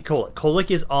can see Kolic.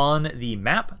 Kolic is on the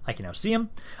map. I can now see him.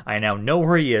 I now know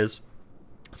where he is.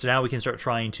 So now we can start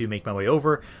trying to make my way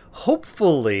over.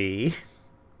 Hopefully...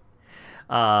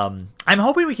 I'm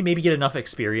hoping we can maybe get enough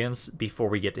experience before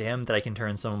we get to him that I can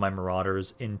turn some of my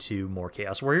Marauders into more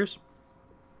Chaos Warriors.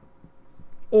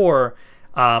 Or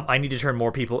I need to turn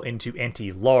more people into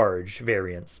anti-large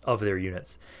variants of their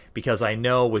units. Because I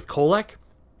know with Kolic,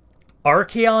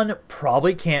 Archaon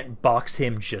probably can't box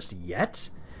him just yet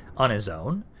on his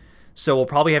own, so we'll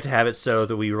probably have to have it so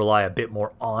that we rely a bit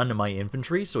more on my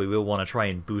infantry, so we will want to try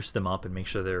and boost them up and make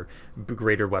sure they're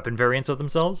greater weapon variants of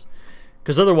themselves,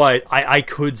 because otherwise I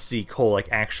could see Kolic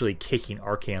actually kicking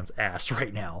Archaon's ass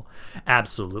right now.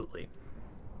 Absolutely.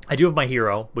 I do have my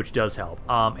hero, which does help,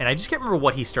 and I just can't remember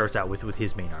what he starts out with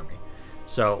his main army.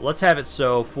 So let's have it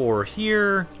so for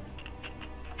here,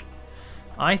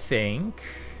 I think...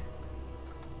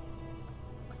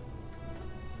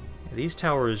 these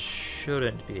towers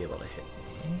shouldn't be able to hit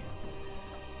me.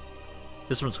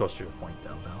 This one's close to the point,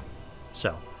 though.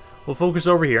 So, we'll focus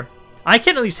over here. I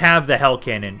can at least have the Hell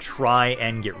Cannon try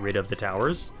and get rid of the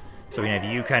towers. So we can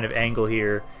have you kind of angle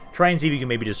here. Try and see if you can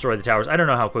maybe destroy the towers. I don't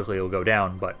know how quickly it'll go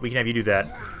down, but we can have you do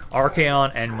that.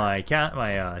 Archaon and my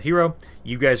hero,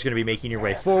 you guys are going to be making your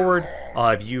way forward. I'll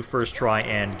have you first try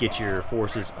and get your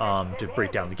forces to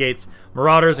break down the gates.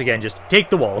 Marauders, again, just take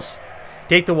the walls.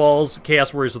 Take the walls.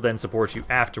 Chaos Warriors will then support you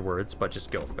afterwards, but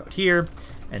just go about here.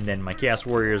 And then my Chaos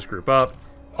Warriors group up.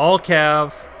 All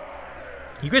Cav.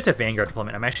 You guys have Vanguard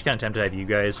deployment. I'm actually kind of tempted to have you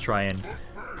guys try and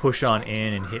push on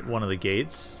in and hit one of the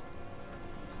gates.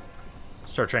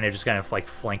 Start trying to just kind of like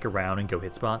flank around and go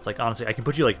hit spots. Like, honestly, I can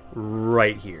put you like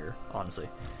right here, honestly.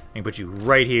 I can put you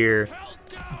right here,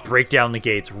 break down the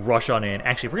gates, rush on in.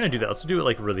 Actually, if we're going to do that, let's do it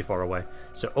like really far away.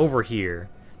 So over here.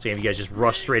 So you guys just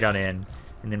rush straight on in.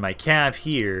 And then my Cav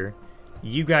here,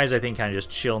 you guys, I think, kind of just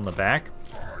chill in the back.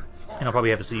 And I'll probably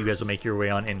have to see you guys will make your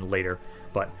way on in later.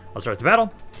 But I'll start the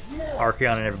battle.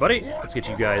 Archaon and everybody, let's get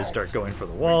you guys start going for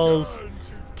the walls.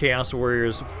 Chaos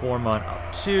Warriors form on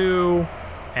up too.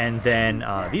 And then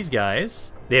these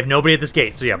guys, they have nobody at this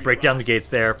gate. So yeah, break down the gates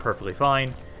there, perfectly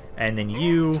fine. And then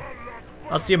you,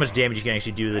 let's see how much damage you can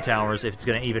actually do to the towers, if it's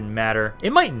going to even matter.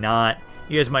 It might not.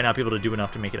 You guys might not be able to do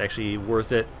enough to make it actually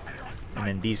worth it. And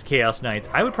then these Chaos Knights,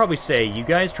 I would probably say you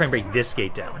guys try and break this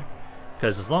gate down.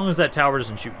 Because as long as that tower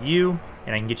doesn't shoot you,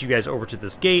 and I can get you guys over to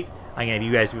this gate, I can have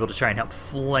you guys be able to try and help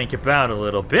flank about a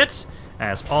little bit,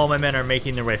 as all my men are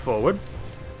making their way forward.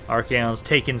 Archaon's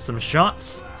taking some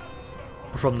shots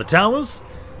from the towers.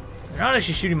 They're not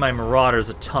actually shooting my Marauders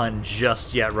a ton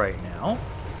just yet right now.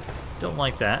 Don't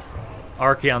like that.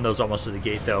 Archaon, though's almost to the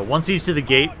gate, though. Once he's to the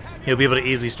gate, he'll be able to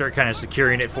easily start kind of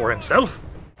securing it for himself.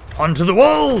 Onto the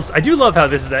walls! I do love how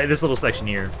this little section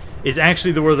here is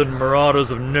actually where the Marauders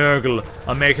of Nurgle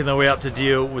are making their way up to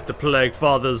deal with the Plague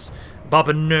Fathers,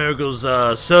 Papa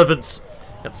Nurgle's servants.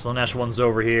 Got the Slaanesh ones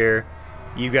over here.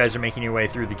 You guys are making your way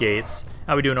through the gates.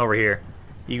 How we doing over here?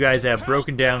 You guys have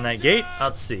broken down that gate.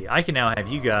 Let's see. I can now have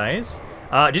you guys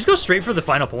just go straight for the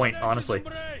final point, honestly.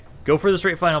 Go for the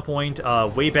straight final point,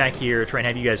 way back here. Try and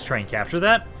have you guys try and capture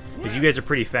that, because you guys are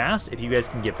pretty fast. If you guys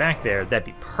can get back there, that'd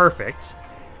be perfect.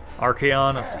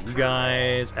 Archaon, let's see, you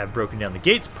guys have broken down the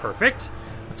gates, perfect.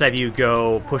 Let's have you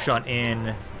go push on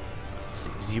in. Let's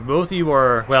see, both of you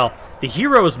are, well, the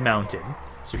hero is mounted,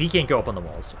 so he can't go up on the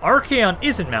walls. Archaon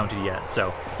isn't mounted yet,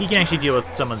 so he can actually deal with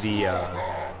some of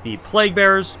the Plague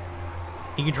Bearers.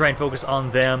 You can try and focus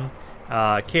on them.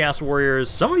 Chaos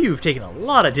Warriors, some of you have taken a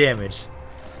lot of damage.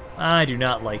 I do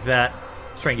not like that.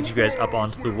 Let's try and get you guys up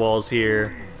onto the walls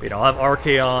here. But, I'll have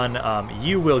Archaon.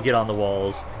 You will get on the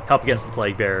walls, help against the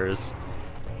Plague Bearers.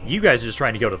 You guys are just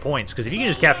trying to go to points, because if you can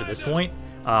just capture this point,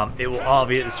 it will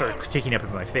obviously start ticking up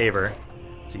in my favor.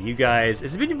 So you guys,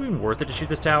 is it even worth it to shoot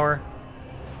this tower?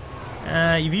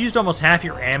 You've used almost half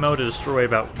your ammo to destroy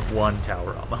about one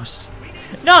tower, almost.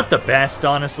 Not the best,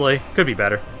 honestly. Could be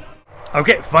better.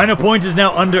 Okay, final point is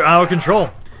now under our control.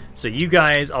 So you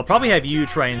guys, I'll probably have you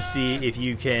try and see if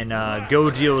you can go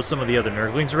deal with some of the other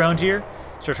Nurglings around here.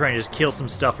 Start trying to just kill some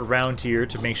stuff around here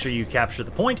to make sure you capture the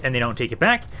point and they don't take it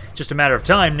back. Just a matter of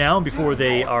time now before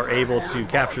they are able to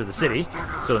capture the city.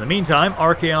 So in the meantime,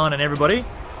 Archaon and everybody,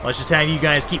 let's just have you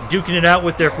guys keep duking it out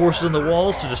with their forces on the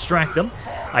walls to distract them.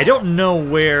 I don't know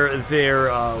where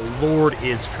their lord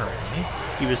is currently.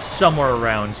 He was somewhere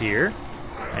around here.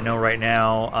 I know right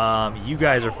now you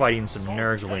guys are fighting some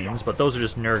Nurglings, but those are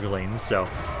just Nurglings, so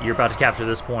you're about to capture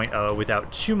this point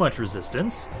without too much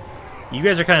resistance. You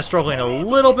guys are kind of struggling a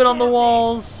little bit on the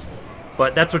walls,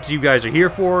 but that's what you guys are here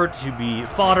for, to be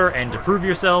fodder and to prove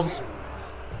yourselves.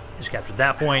 Just captured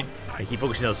that point. I keep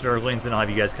focusing on those Nurglings, then I'll have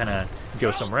you guys kind of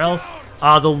go somewhere else.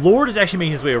 The Lord is actually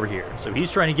making his way over here, so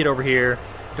he's trying to get over here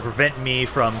to prevent me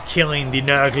from killing the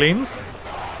Nurglings.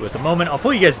 So at the moment, I'll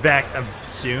pull you guys back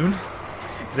soon,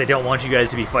 because I don't want you guys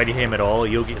to be fighting him at all.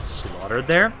 You'll get slaughtered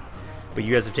there. But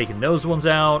you guys have taken those ones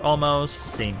out, almost.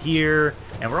 Same here.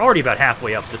 And we're already about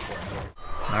halfway up this point.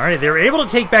 Alright, they were able to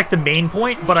take back the main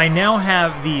point, but I now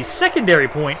have the secondary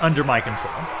point under my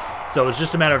control. So it's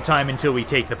just a matter of time until we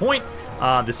take the point.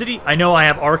 The city, I know I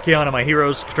have Archaon and my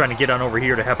heroes trying to get on over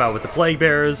here to help out with the Plague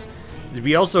Bearers.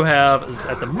 We also have,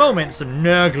 at the moment, some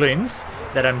Nurglings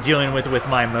that I'm dealing with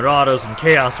my Marauders and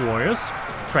Chaos Warriors.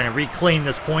 Trying to reclaim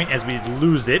this point as we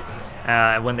lose it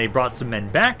when they brought some men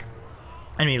back.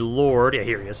 I mean, Lord, yeah,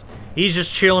 here he is. He's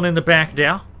just chilling in the back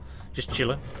now. Just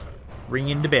chilling.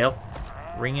 Ringing the bell.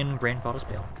 Ringing grandfather's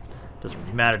bell. Doesn't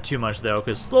really matter too much, though,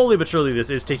 because slowly but surely this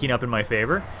is ticking up in my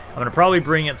favor. I'm going to probably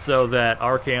bring it so that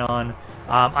Archaon...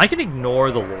 I can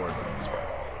ignore the Lord for this one.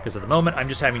 Because at the moment, I'm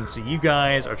just having... So you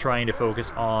guys are trying to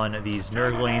focus on these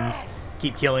Nurglings.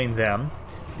 Keep killing them.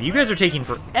 You guys are taking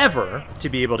forever to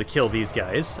be able to kill these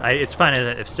guys. It's kind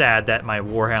of sad that my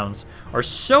Warhounds are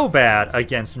so bad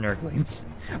against Nurglings.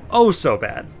 Oh, so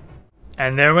bad.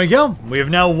 And there we go. We have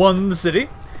now won the city.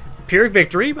 Pyrrhic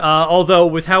victory, although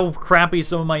with how crappy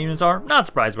some of my units are, not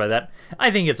surprised by that.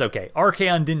 I think it's okay.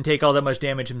 Archaon didn't take all that much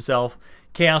damage himself.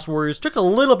 Chaos Warriors took a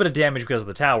little bit of damage because of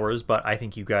the towers, but I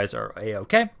think you guys are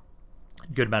a-okay.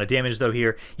 Good amount of damage, though,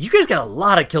 here. You guys got a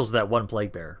lot of kills with that one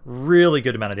Plague Bearer. Really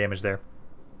good amount of damage there.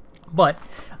 But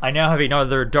I now have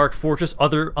another Dark Fortress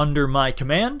under my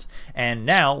command, and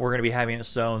now we're going to be having it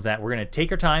so that we're going to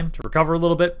take our time to recover a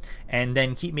little bit, and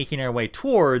then keep making our way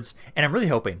towards, and I'm really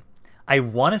hoping, I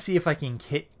want to see if I can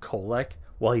hit Kolek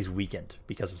while he's weakened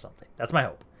because of something. That's my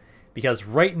hope. Because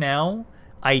right now,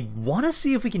 I want to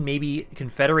see if we can maybe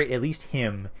confederate at least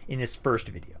him in this first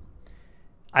video.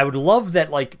 I would love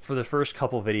that, like, for the first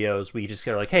couple videos, we just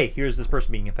go like, hey, here's this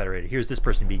person being confederated, here's this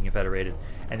person being confederated,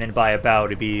 and then by about,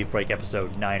 it'd be like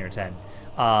episode 9 or 10,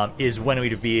 is when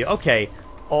we'd be, okay,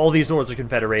 all these lords are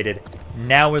confederated,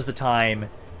 now is the time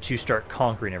to start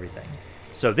conquering everything.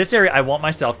 So this area I want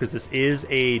myself, because this is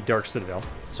a Dark Citadel,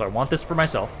 so I want this for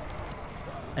myself.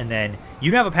 And then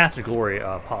you have a path to glory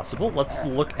possible. Let's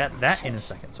look at that in a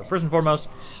second. So first and foremost,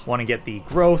 want to get the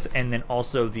growth and then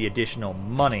also the additional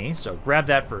money. So grab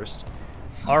that first.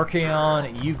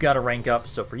 Archaon, you've got to rank up.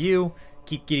 So for you,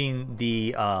 keep getting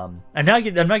the... I'm not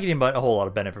getting a whole lot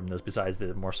of benefit from this besides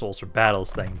the more souls for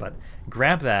battles thing, but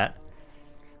grab that.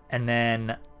 And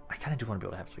then I kind of do want to be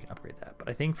able to have so we can upgrade that. But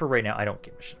I think for right now, I don't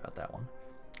give a shit about that one.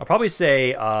 I'll probably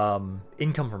say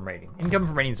income from raiding. Income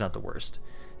from raiding is not the worst.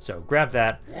 So grab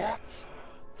that. What?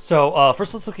 So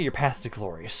first let's look at your path to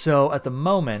glory. So at the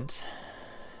moment,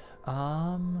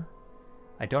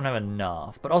 I don't have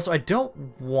enough, but also I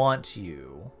don't want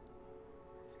to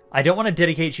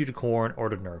dedicate you to Khorne or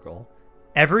to Nurgle.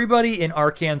 Everybody in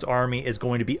Archaon's army is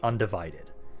going to be undivided.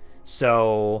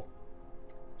 So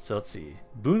let's see.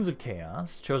 Boons of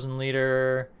Chaos. Chosen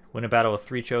leader. Win a battle with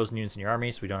 3 chosen units in your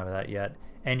army, so we don't have that yet.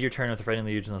 End your turn with a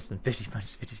friendly legion less than 50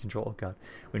 minus 50 control. Oh god.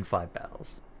 Win 5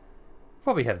 battles.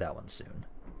 Probably have that one soon.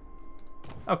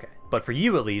 Okay. But for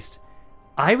you at least,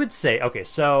 I would say, okay,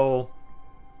 so...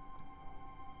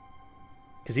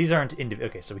 because these aren't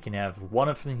individual. Okay, so we can have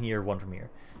one from here, one from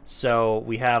here. So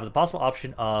we have the possible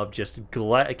option of just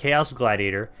Chaos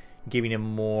Gladiator, giving him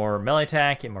more melee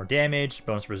attack and more damage,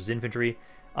 bonus versus infantry.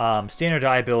 Standard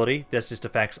die ability, this just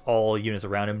affects all units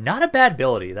around him. Not a bad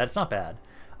ability, that's not bad.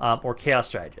 Or Chaos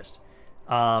Strategist.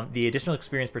 The additional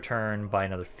experience per turn by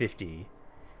another 50.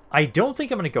 I don't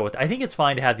think I'm going to go with that. I think it's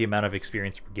fine to have the amount of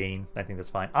experience we're gaining. I think that's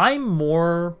fine. I'm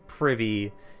more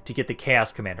privy to get the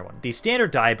Chaos Commander one. The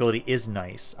standard die ability is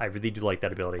nice. I really do like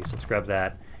that ability, so let's grab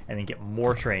that and then get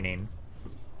more training.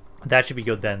 That should be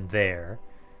good then there.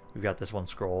 We've got this one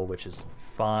scroll, which is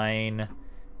fine.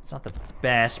 It's not the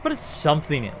best, but it's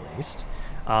something at least.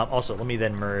 Also, let me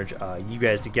then merge you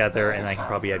guys together, and I can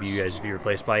probably have you guys be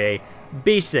replaced by a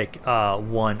basic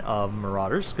one of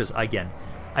Marauders, because, again,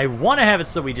 I want to have it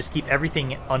so we just keep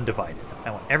everything undivided.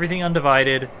 I want everything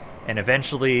undivided, and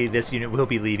eventually this unit will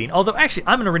be leaving. Although, actually,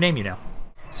 I'm going to rename you now.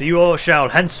 So you all shall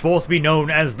henceforth be known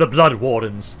as the Blood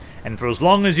Wardens, and for as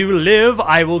long as you live,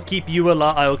 I will keep you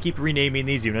alive. I will keep renaming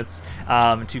these units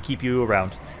to keep you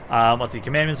around. Let's see,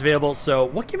 commandments available. So,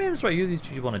 what commandments do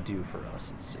you want to do for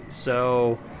us? Let's see.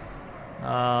 So,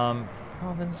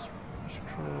 province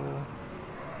control.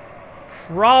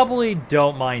 Probably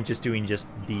don't mind just doing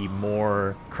the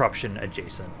more corruption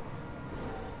adjacent.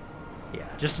 Yeah,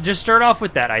 just start off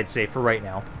with that, I'd say, for right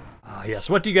now. Yes,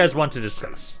 what do you guys want to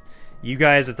discuss? You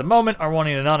guys at the moment are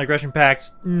wanting a non-aggression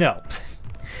pact? No.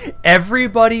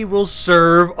 Everybody will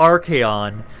serve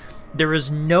Archaon. There is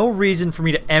no reason for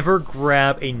me to ever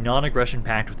grab a non-aggression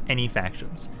pact with any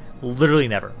factions. Literally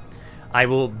never. I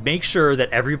will make sure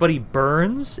that everybody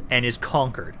burns and is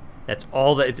conquered. That's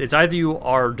all that it's either you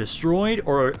are destroyed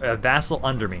or a vassal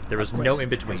under me. There is no in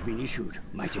between.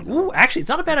 Ooh, actually, it's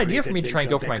not a bad idea for me to try and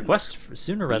go for my quest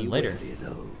sooner rather than later.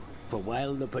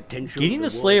 Getting the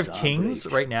Slayer of Kings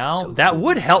right now, that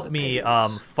would help me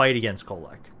fight against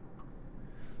Kholek.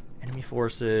 Enemy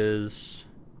forces.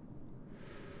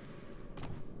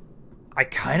 I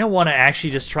kind of want to actually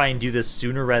just try and do this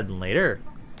sooner rather than later.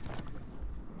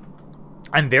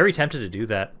 I'm very tempted to do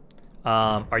that.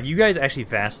 Are you guys actually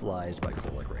vassalized by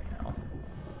Kholek right now?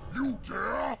 You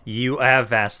dare? You have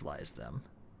vassalized them.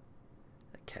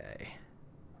 Okay.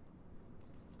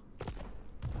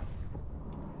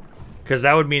 Because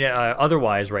that would mean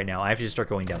otherwise right now I have to just start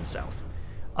going down south.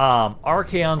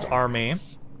 Archaon's army.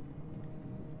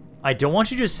 I don't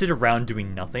want you to just sit around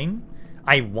doing nothing.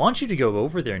 I want you to go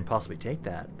over there and possibly take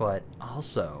that, but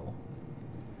also...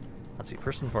 Let's see,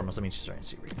 first and foremost, let me just try and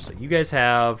see. So you guys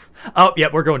have... Oh, yeah,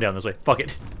 we're going down this way. Fuck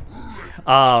it.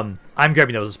 I'm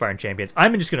grabbing those Aspiring Champions.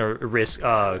 I'm just going to risk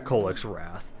Kholek's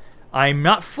Wrath. I'm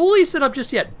not fully set up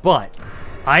just yet, but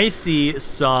I see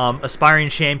some Aspiring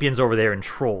Champions over there in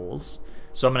Trolls.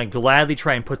 So I'm going to gladly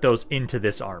try and put those into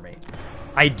this army.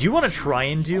 I do want to try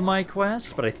and do my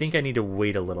quest, but I think I need to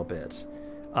wait a little bit.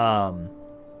 I'm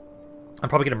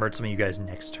probably going to merge some of you guys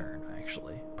next turn,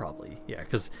 actually. Probably, yeah,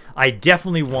 because I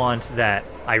definitely want that.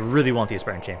 I really want the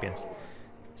Aspiring Champions.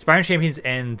 Aspiring Champions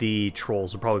and the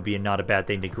Trolls would probably be not a bad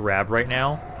thing to grab right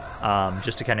now,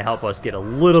 just to kind of help us get a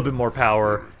little bit more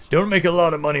power. Don't make a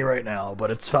lot of money right now, but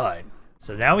it's fine.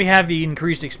 So now we have the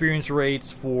increased experience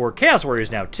rates for Chaos Warriors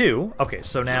now, too. Okay,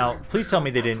 so now, please tell me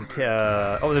they didn't...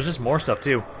 oh, there's just more stuff,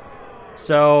 too.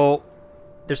 So,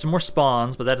 there's some more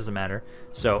spawns, but that doesn't matter.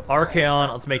 So,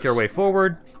 Archaon, let's make our way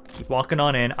forward. Keep walking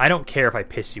on in. I don't care if I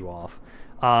piss you off.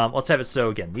 Let's have it so,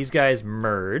 again, these guys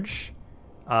merge.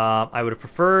 I would have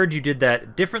preferred you did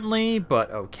that differently, but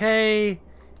okay.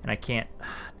 And I can't...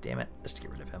 damn it, just to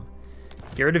get rid of him.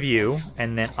 Get rid of you,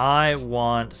 and then I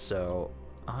want... So,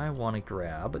 I want to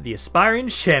grab the Aspiring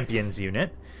Champions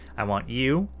unit. I want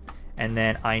you. And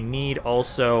then I need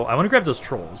also... I want to grab those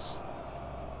Trolls.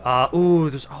 Ooh,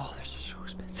 there's... Oh, they're so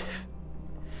expensive.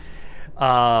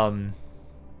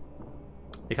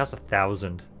 They cost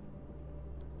 1,000.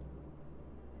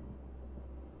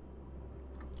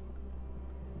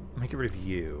 Let me get rid of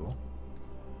you.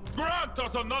 Grant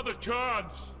us another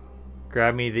chance.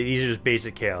 Grab me. These are just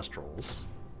basic Chaos Trolls.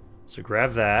 So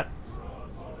grab that.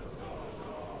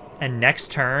 And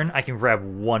next turn, I can grab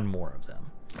one more of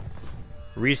them.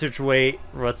 Research weight.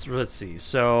 Let's see.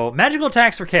 So, magical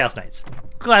attacks for Chaos Knights.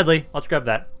 Gladly. Let's grab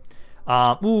that.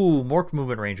 Ooh, more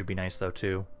movement range would be nice, though,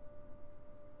 too.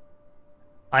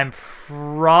 I'm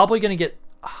probably going to get...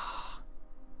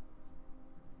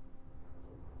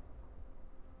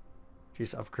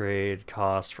 Just upgrade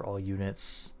cost for all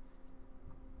units.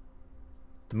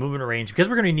 The movement range, because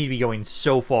we're going to need to be going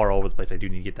so far all over the place, I do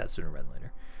need to get that sooner rather than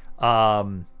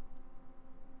later.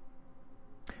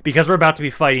 Because we're about to be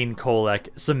fighting Kolek,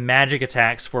 some magic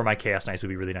attacks for my Chaos Knights would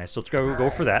be really nice. So let's go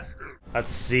for that.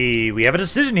 Let's see. We have a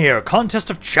decision here. A contest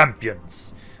of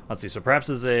champions. Let's see. So perhaps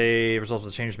as a result of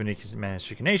the changes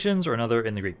machinations or another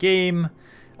in the great game.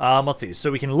 Let's see.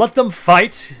 So we can let them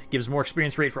fight. Gives more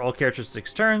experience rate for all characters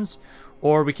 6 turns.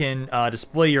 Or we can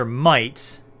display your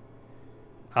might.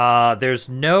 There's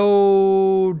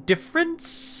no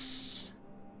difference.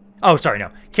 Oh, sorry,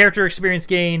 no. Character experience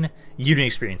gain, unit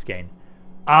experience gain.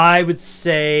 I would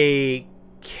say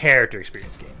character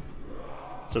experience gain.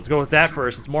 So let's go with that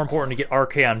first. It's more important to get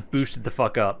Archaon boosted the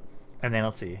fuck up. And then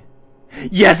let's see.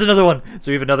 Yes, another one!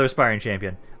 So we have another aspiring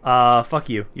champion. Fuck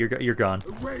you. You're gone.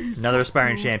 Another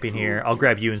aspiring champion here. I'll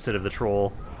grab you instead of the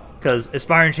troll. Because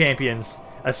aspiring champions,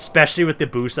 especially with the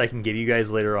boosts I can give you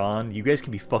guys later on, you guys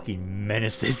can be fucking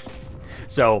menaces.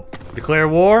 So, declare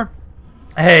war.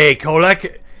 Hey,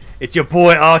 Kolek. It's your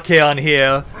boy Archaon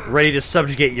here, ready to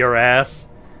subjugate your ass.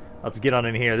 Let's get on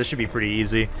in here. This should be pretty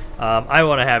easy. I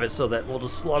want to have it so that we'll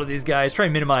just slaughter these guys, try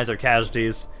and minimize our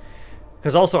casualties.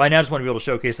 Because also, I now just want to be able to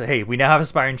showcase that, hey, we now have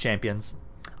aspiring champions.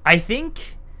 I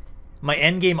think my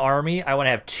endgame army, I want to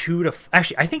have 2 to...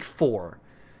 Actually, I think 4.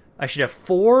 I should have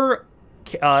 4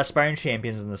 aspiring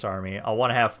champions in this army. I want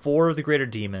to have 4 of the greater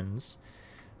demons.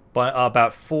 But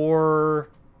about 4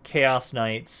 chaos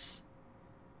knights.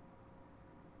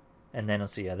 And then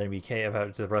let's see, yeah, then we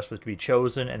about the rest to be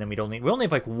chosen, and then we only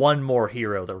have like 1 more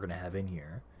hero that we're gonna have in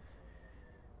here.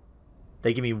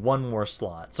 They give me 1 more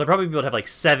slot, so I'd probably be able to have like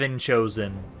 7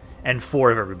 chosen and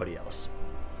 4 of everybody else.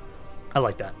 I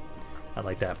like that. I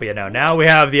like that. But yeah, now we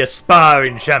have the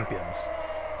aspiring champions.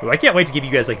 Ooh, I can't wait to give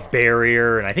you guys like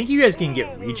barrier, and I think you guys can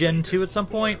get regen too at some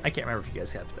point. I can't remember if you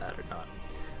guys have that or not.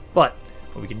 But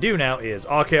what we can do now is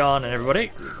Archaon and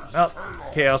everybody up,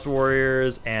 Chaos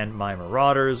Warriors and my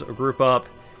Marauders group up,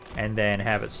 and then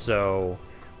have it so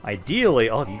ideally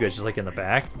I'll have you guys just like in the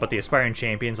back, but the aspiring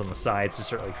champions on the sides to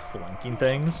start like flanking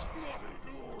things.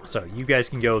 So you guys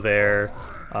can go there.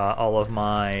 All of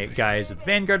my guys with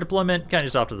Vanguard deployment kind of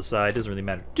just off to the side, doesn't really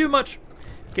matter too much.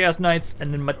 Chaos Knights,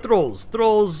 and then my Trolls.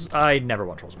 Trolls, I never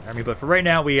want Trolls in my army, but for right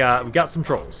now we got some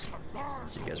Trolls.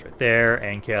 So you guys right there,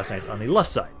 and Chaos Knights on the left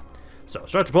side. So,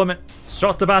 start deployment,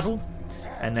 start the battle,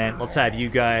 and then let's have you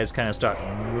guys kind of start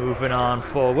moving on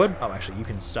forward. Oh, actually, you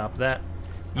can stop that.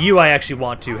 You, I actually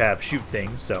want to have shoot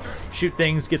things, so shoot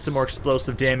things, get some more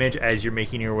explosive damage as you're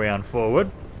making your way on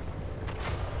forward.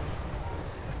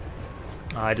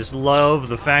 I just love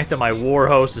the fact that my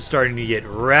Warhost is starting to get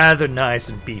rather nice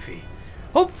and beefy.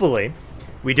 Hopefully,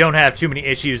 we don't have too many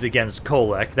issues against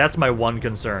Kolek. That's my one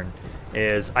concern,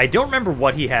 is I don't remember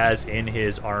what he has in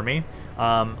his army.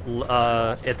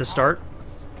 At the start,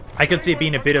 I could see it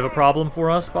being a bit of a problem for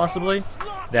us, possibly.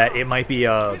 That it might be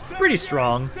pretty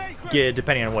strong,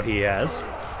 depending on what he has.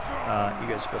 You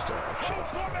guys are supposed to actually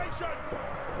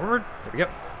forward. There we go.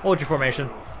 Hold your formation.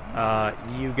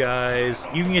 You guys,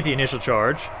 you can get the initial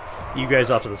charge. You guys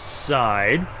off to the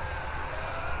side.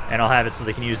 And I'll have it so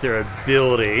they can use their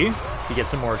ability to get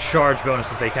some more charge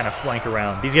bonuses. They kind of flank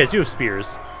around. These guys do have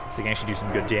spears, so they can actually do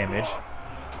some good damage.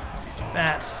 Let's do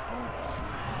that.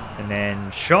 And then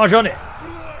charge on it.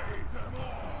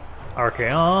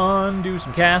 Archaon, do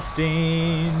some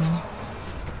casting.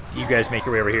 You guys make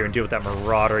your way over here and deal with that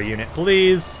Marauder unit,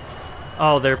 please.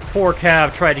 Oh, their poor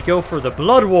cav tried to go for the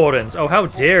Blood Wardens. Oh, how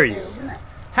dare you.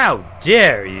 How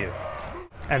dare you.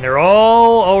 And they're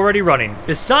all already running.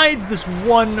 Besides this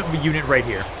one unit right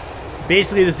here.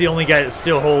 Basically, this is the only guy that's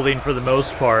still holding for the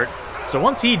most part. So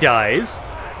once he dies,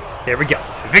 there we go.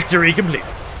 Victory complete.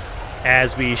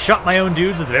 As we shot my own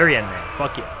dudes at the very end there.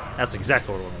 Fuck yeah. That's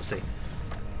exactly what I want to see.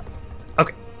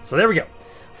 Okay, so there we go.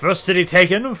 First city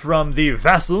taken from the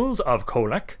vassals of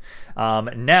Kolek.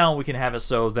 Now we can have it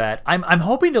so that... I'm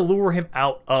hoping to lure him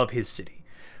out of his city.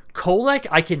 Kolek,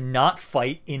 I cannot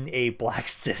fight in a Black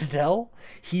Citadel.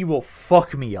 He will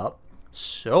fuck me up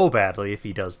so badly if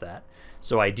he does that.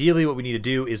 So ideally what we need to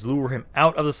do is lure him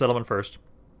out of the settlement first.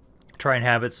 Try and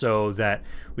have it so that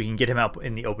we can get him out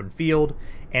in the open field.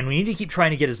 And we need to keep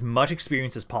trying to get as much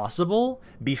experience as possible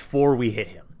before we hit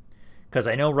him. Because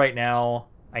I know right now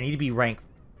I need to be rank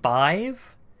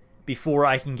 5 before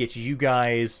I can get you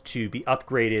guys to be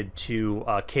upgraded to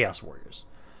Chaos Warriors.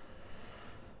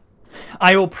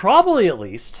 I will probably at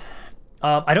least...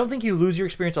 I don't think you lose your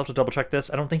experience. I'll have to double check this.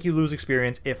 I don't think you lose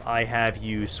experience if I have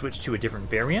you switch to a different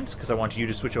variant, because I want you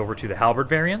to switch over to the halberd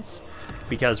variants,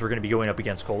 because we're going to be going up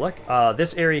against Kholek.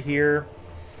 This area here...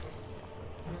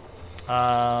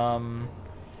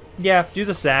 yeah, do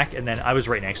the sack, and then I was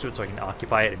right next to it, so I can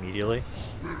occupy it immediately.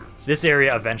 This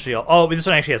area eventually... Oh, this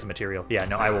one actually has a material. Yeah,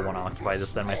 no, I will want to occupy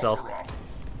this then myself.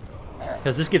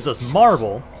 Because this gives us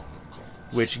marble,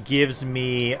 which gives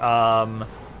me...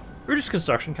 reduced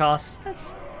construction costs.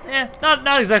 That's,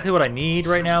 not exactly what I need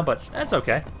right now, but that's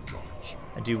okay.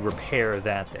 I do repair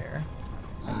that there.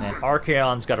 And then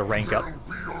Archaon's got to rank up.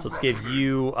 So let's give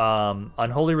you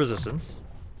Unholy Resilience,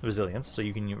 so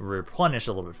you can replenish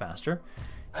a little bit faster.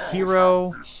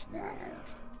 Hero...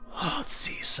 Oh, let's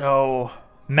see, so...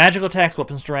 Magical attacks,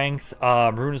 weapon strength,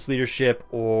 Ruinous Leadership,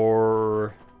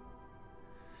 or...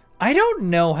 I don't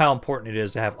know how important it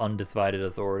is to have undivided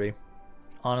authority,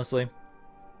 honestly.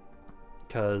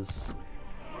 Because...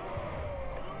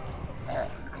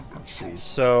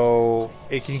 So,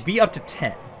 it can be up to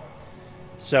 10.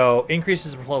 So,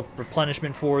 increases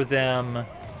replenishment for them,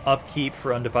 upkeep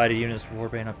for undivided units,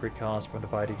 warband upgrade cost for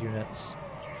undivided units.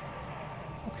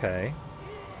 Okay.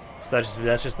 So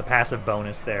that's just the passive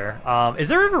bonus there. Is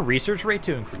there a research rate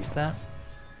to increase that?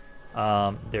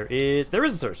 There is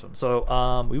a search one.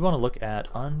 So we want to look at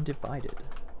undivided.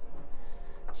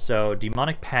 So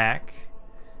demonic pack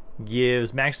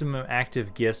gives maximum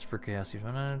active gifts for chaos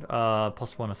 100,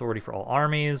 +1 authority for all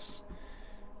armies.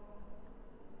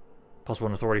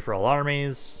 +1 authority for all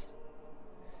armies.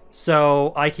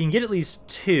 So I can get at least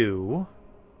 2.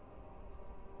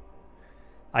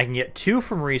 I can get 2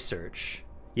 from research.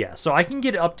 Yeah, so I can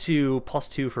get up to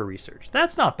 +2 for research.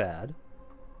 That's not bad.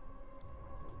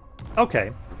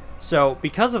 Okay, so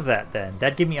because of that then,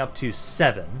 that'd give me up to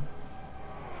 7.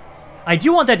 I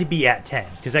do want that to be at 10,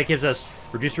 because that gives us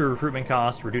reduced recruitment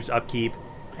cost, reduced upkeep,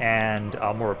 and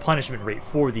more replenishment rate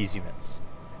for these units.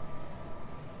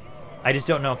 I just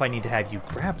don't know if I need to have you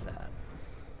grab that.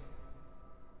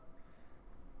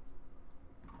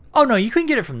 Oh no, you can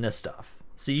get it from this stuff.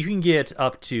 So you can get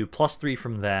up to +3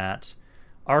 from that.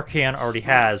 Archaon already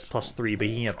has +3, but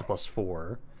he can get up to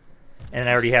 +4. And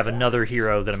I already have another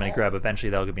hero that I'm going to grab eventually.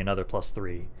 That'll give me another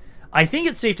 +3. I think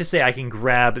it's safe to say I can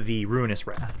grab the Ruinous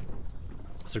Wrath.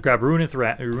 So grab Ruinous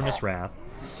Wrath.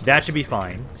 That should be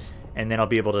fine. And then I'll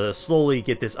be able to slowly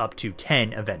get this up to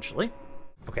 10 eventually.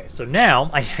 Okay, so now,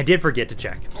 I did forget to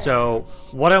check. So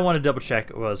what I want to double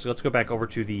check was, let's go back over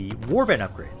to the Warband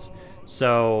upgrades.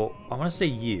 So I want to say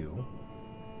you.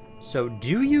 So,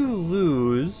 do you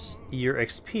lose your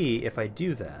XP if I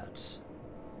do that?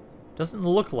 Doesn't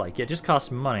look like it. It just costs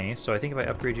money, so I think if I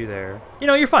upgrade you there... You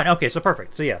know, you're fine. Okay, so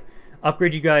perfect. So yeah,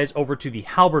 upgrade you guys over to the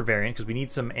halberd variant, because we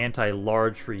need some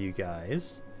anti-large for you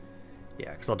guys.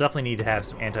 Yeah, because I'll definitely need to have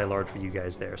some anti-large for you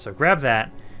guys there. So grab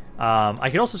that.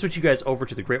 I can also switch you guys over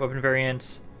to the great weapon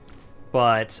variant,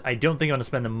 but I don't think I'm going to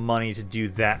spend the money to do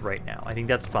that right now. I think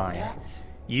that's fine.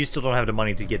 You still don't have the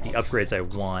money to get the upgrades I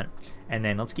want. And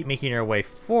then let's keep making our way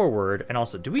forward. And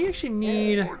also, do we actually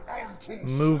need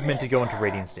movement to go into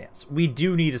Radiant Stance? We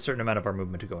do need a certain amount of our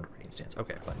movement to go into Radiant Stance.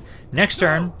 Okay, fine. Next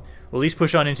turn, we'll at least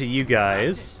push on into you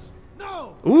guys.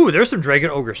 Ooh, there's some Dragon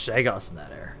Ogre Shagos in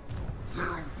that air.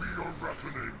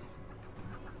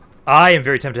 I am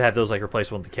very tempted to have those like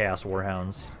replaced with the Chaos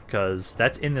Warhounds, because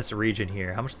that's in this region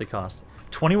here. How much do they cost?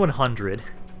 2,100.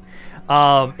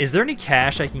 Is there any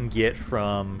cash I can get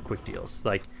from quick deals?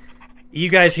 Like, you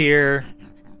guys here,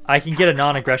 I can get a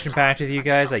non-aggression pact with you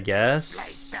guys, I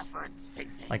guess.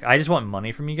 Like, I just want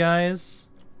money from you guys.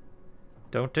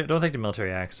 Don't take the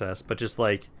military access, but just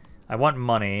like, I want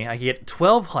money. I can get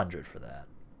 1,200 for that.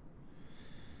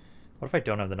 What if I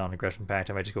don't have the non-aggression pact?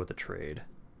 I might just go with the trade.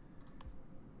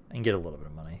 I can get a little bit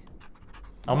of money.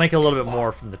 I'll make a little bit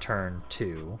more from the turn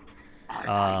too.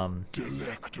 I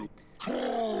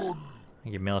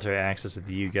get military access with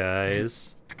you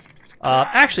guys.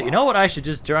 Actually, you know what I should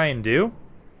just try and do?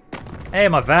 Hey,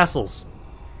 my vassals.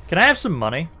 Can I have some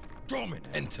money?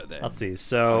 Let's see.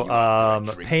 So,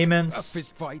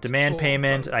 payments, demand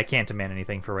payment. I can't demand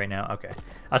anything for right now. Okay.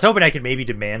 I was hoping I could maybe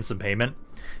demand some payment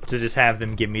to just have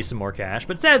them give me some more cash,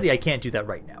 but sadly I can't do that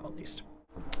right now, at least.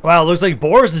 Wow, looks like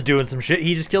Boris is doing some shit.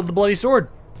 He just killed the Bloody Sword.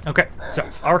 Okay, so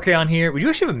Archaon here. We do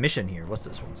actually have a mission here. What's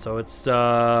this one? So it's,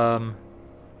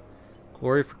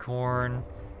 Glory for Corn.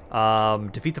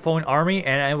 Defeat the following army,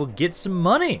 and I will get some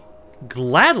money.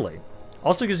 Gladly.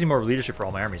 Also gives me more leadership for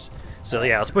all my armies. So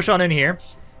yeah, let's push on in here.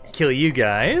 Kill you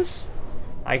guys.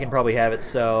 I can probably have it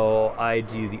so I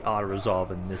do the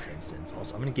auto-resolve in this instance.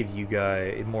 Also, I'm going to give you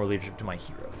guys more leadership to my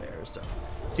hero there, so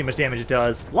see how much damage it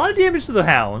does. A lot of damage to the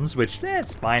hounds, which,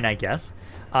 it's fine, I guess.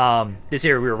 This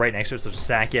area we were right next to it, so just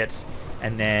sack it,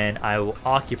 and then I will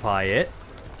occupy it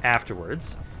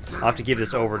afterwards. I'll have to give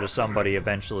this over to somebody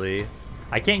eventually.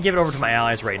 I can't give it over to my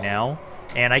allies right now,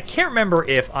 and I can't remember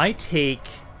if I take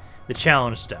the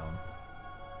challenge stone.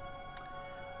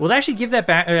 Will it actually give that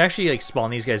back, or actually like spawn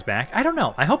these guys back? I don't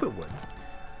know. I hope it would.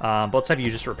 But let's have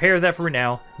you just repair that for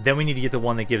now. Then we need to get the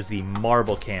one that gives the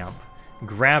marble camp.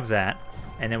 Grab that,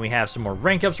 and then we have some more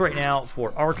rank ups right now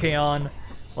for Archaon.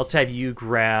 Let's have you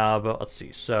grab, let's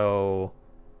see, so,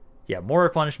 yeah, more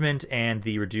replenishment and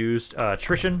the reduced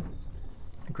attrition.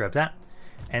 Grab that.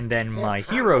 And then my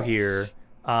hero here,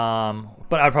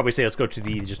 but I'd probably say let's go to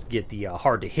the, just get the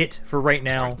hard to hit for right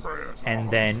now.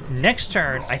 And then next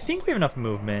turn, I think we have enough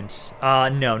movement.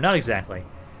 No, not exactly.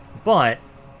 But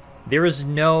there is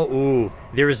no,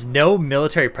 there is no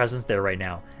military presence there right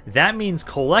now. That means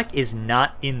Kolek is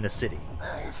not in the city.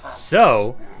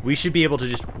 So, we should be able to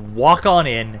just walk on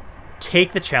in,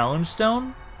 take the challenge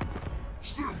stone.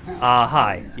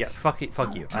 Hi. Yeah, fuck it,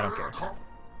 fuck you. I don't care.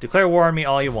 Declare war on me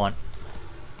all you want.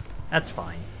 That's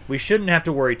fine. We shouldn't have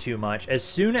to worry too much. As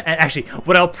soon as... Actually,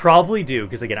 what I'll probably do,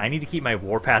 because again, I need to keep my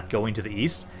warpath going to the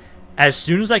east. As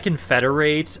soon as I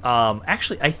confederate...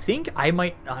 actually, I think I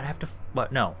might not have to...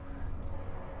 But no.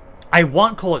 I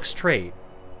want Kolek's trade.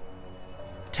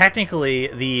 Technically,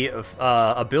 the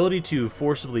ability to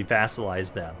forcibly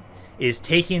vassalize them is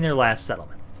taking their last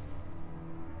settlement.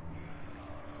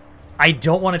 I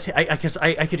don't want to... Because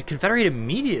I could confederate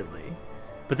immediately,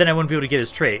 but then I wouldn't be able to get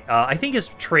his trait. I think his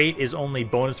trait is only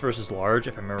bonus versus large,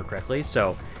 if I remember correctly,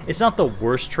 so it's not the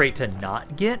worst trait to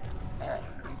not get.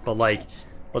 But, like,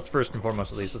 let's first and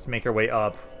foremost, at least, let's make our way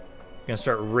up. We're going to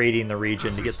start raiding the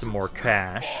region to get some more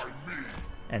cash.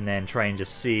 And then try and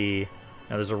just see...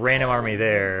 Now, there's a random army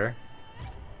there.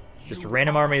 Just a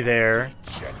random army there.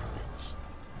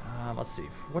 Let's see.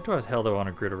 What the hell do I want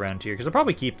to grid around here? Because I'll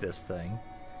probably keep this thing.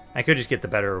 I could just get the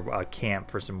better camp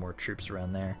for some more troops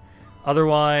around there.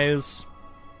 Otherwise,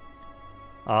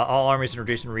 all armies in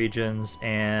adjacent regions,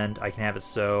 and I can have it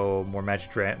so more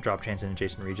magic drop chance in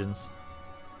adjacent regions.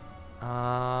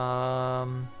 Oh,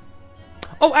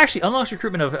 actually, unlocks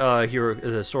recruitment of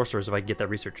hero sorcerers if I can get that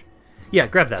research. Yeah,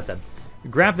 grab that then.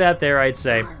 Grab that there, I'd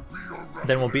say.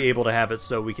 Then we'll be able to have it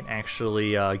so we can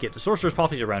actually get the sorcerers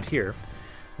probably around here.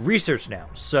 Research now.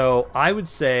 So I would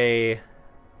say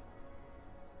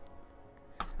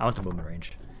I want the movement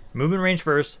range. Movement range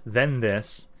first, then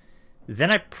this.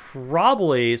 Then I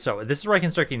probably... So this is where I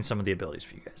can start getting some of the abilities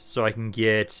for you guys. So I can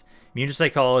get immune to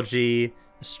psychology,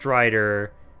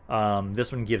 Strider.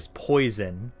 This one gives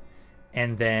poison.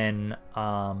 And then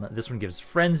this one gives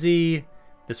frenzy.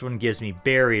 This one gives me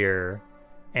barrier.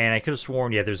 And I could have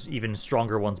sworn, yeah, there's even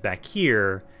stronger ones back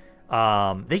here.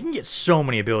 They can get so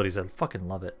many abilities. I fucking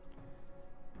love it.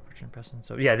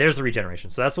 So yeah, there's the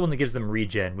regeneration. So that's the one that gives them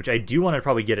regen, which I do want to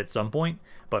probably get at some point.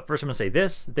 But first I'm going to say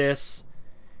this, this,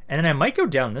 and then I might go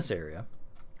down this area.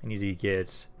 I need to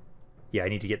get, yeah, I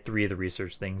need to get 3 of the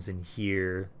research things in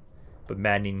here. But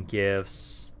maddening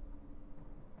gifts.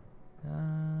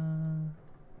 Wouldn't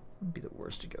be the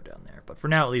worst to go down there. But for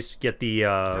now, at least get the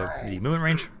movement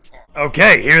range.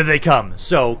 Okay, here they come.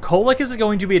 So Kolek is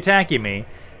going to be attacking me.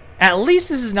 At least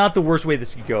this is not the worst way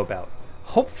this could go about.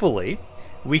 Hopefully,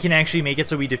 we can actually make it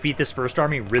so we defeat this first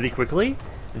army really quickly.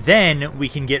 Then we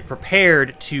can get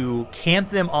prepared to camp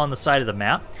them on the side of the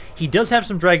map. He does have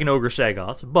some Dragon Ogre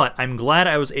Shaggoths, but I'm glad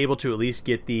I was able to at least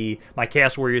get my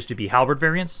Chaos Warriors to be Halberd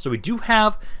variants. So we do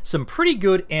have some pretty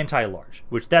good anti-large,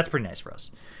 which that's pretty nice for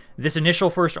us. This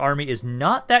initial first army is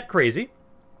not that crazy.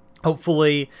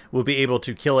 Hopefully, we'll be able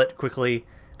to kill it quickly.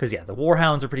 Because, yeah, the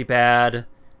Warhounds are pretty bad.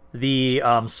 The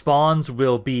spawns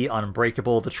will be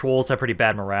unbreakable. The Trolls have pretty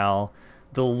bad morale.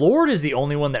 The Lord is the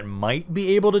only one that might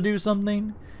be able to do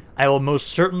something. I will most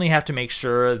certainly have to make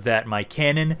sure that my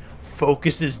cannon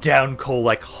focuses down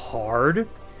Kolek hard.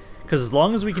 Because as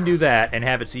long as we can do that and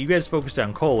have it so you guys focus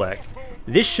down Kolek,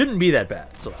 this shouldn't be that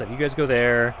bad. So let's have you guys go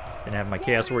there, and have my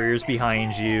Chaos Warriors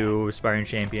behind you, Aspiring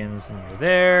Champions, and you're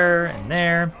there, and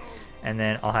there. And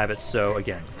then I'll have it so,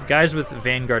 again, guys with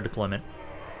Vanguard deployment.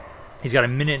 He's got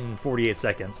 1 minute and 48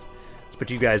 seconds. Let's put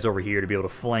you guys over here to be able to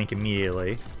flank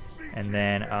immediately. And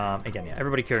then, again, yeah,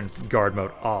 everybody carrying guard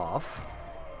mode off.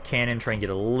 Cannon, try and get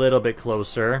a little bit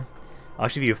closer. I'll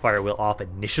actually do a fire wheel off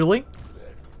initially.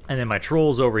 And then my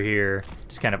trolls over here,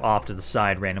 just kind of off to the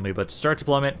side randomly. But start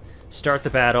deployment, start the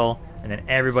battle, and then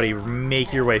everybody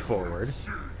make your way forward.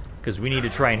 Because we need to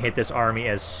try and hit this army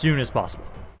as soon as possible.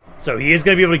 So he is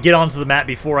going to be able to get onto the map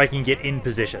before I can get in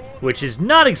position, which is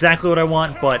not exactly what I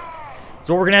want, but it's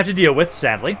what we're going to have to deal with,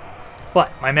 sadly.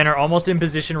 But my men are almost in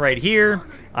position right here.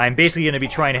 I'm basically going to be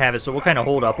trying to have it, so we'll kind of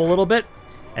hold up a little bit.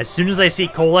 As soon as I see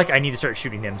Kolek, I need to start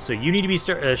shooting him. So you need to be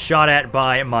shot at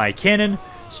by my cannon.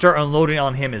 Start unloading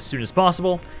on him as soon as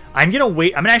possible. I'm going to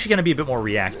wait. I'm actually going to be a bit more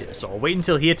reactive. So I'll wait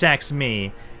until he attacks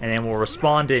me, and then we'll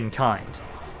respond in kind.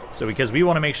 So because we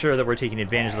want to make sure that we're taking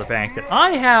advantage of the fact that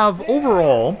I have,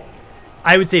 overall,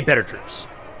 I would say better troops.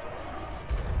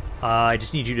 I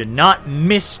just need you to not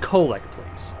miss Kolek,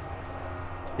 please.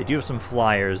 They do have some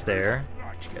flyers there.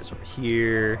 Get you guys over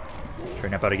here.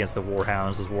 Trying up out against the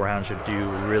Warhounds. Those Warhounds should do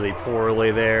really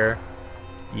poorly there.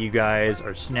 You guys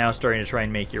are now starting to try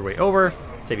and make your way over.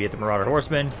 Say if you hit the Marauder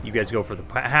Horsemen, you guys go for the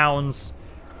Hounds.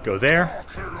 Go there.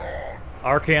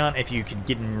 Archaon, if you can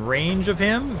get in range of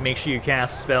him, make sure you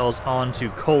cast spells onto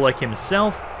Kolek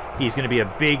himself. He's going to be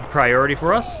a big priority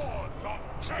for us. So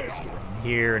you guys get in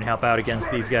here and help out against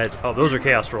these guys. Oh, those are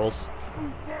Chaos Trolls.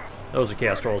 Those are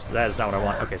Chaos Trolls. That is not what I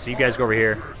want. Okay, so you guys go over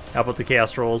here. Help with the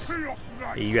Chaos Trolls.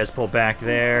 You guys pull back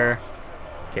there.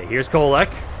 Okay, here's Kolek.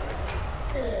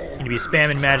 Going to be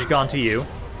spamming magic onto you.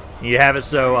 You have it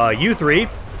so, you three,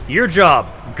 your job,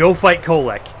 go fight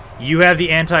Kolek. You have the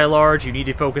anti-large. You need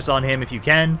to focus on him if you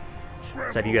can.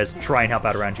 Let's have you guys try and help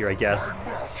out around here, I guess.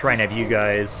 Try and have you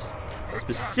guys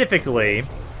specifically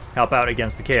help out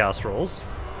against the Chaos Trolls.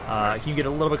 Can you get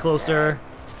a little bit closer?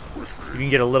 If you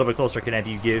can get a little bit closer, I can have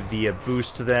you give the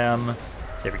boost to them.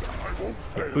 There we go.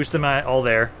 Yeah, boost them all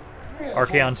there.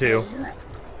 Archaon too.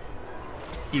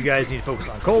 You guys need to focus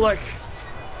on Kolek.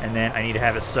 And then I need to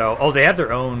have it so... Oh, they have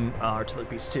their own artillery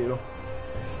piece too.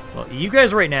 Well, you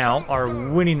guys right now are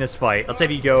winning this fight. Let's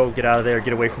have you go, get out of there,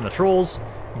 get away from the trolls.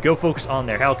 Go focus on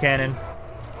their Hell Cannon.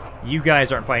 You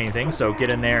guys aren't fighting anything, so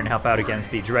get in there and help out against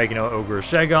the Dragono Ogre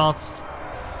Shaggoths.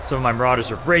 Some of my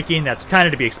Marauders are breaking. That's kind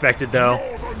of to be expected, though.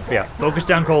 But yeah, focus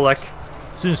down Kolek.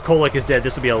 As soon as Kolek is dead,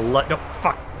 this will be a No,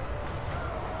 fuck.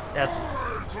 That's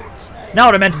not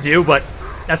what I meant to do, but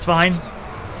that's fine.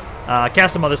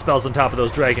 Cast some other spells on top of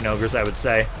those Dragon Ogres, I would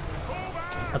say.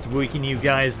 Let's weaken you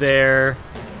guys there.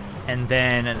 And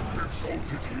then...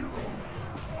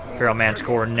 Feral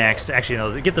Manticore next. Actually,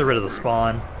 no, get rid of the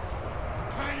spawn.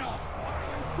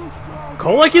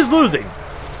 Kolek is losing.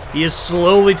 He is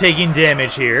slowly taking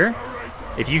damage here.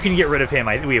 If you can get rid of him,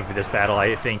 we have this battle,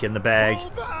 I think, in the bag.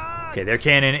 Okay, their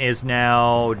cannon is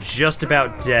now just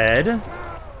about dead.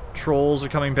 Trolls are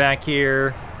coming back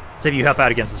here. Let's have you help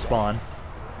out against the spawn.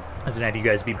 Let's have you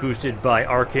guys be boosted by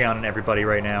Archaon and everybody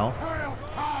right now.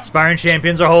 Aspiring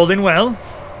Champions are holding well.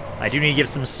 I do need to give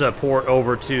some support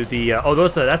over to the... oh,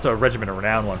 that's a Regiment of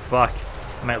Renown one. Fuck.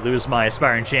 I might lose my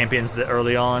Aspiring Champions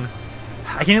early on.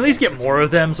 I can at least get more of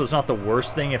them, so it's not the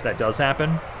worst thing if that does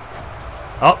happen.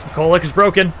 Oh, Kolek is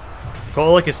broken.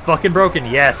 Kolek is fucking broken,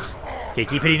 yes. Okay,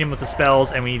 keep hitting him with the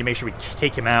spells, and we need to make sure we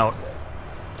take him out.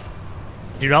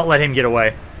 Do not let him get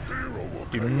away.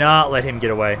 Do not let him get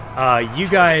away. You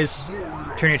guys,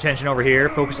 turn your attention over here.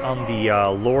 Focus on the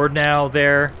Lord now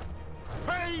there.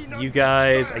 You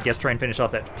guys, I guess, try and finish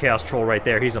off that Chaos Troll right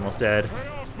there. He's almost dead.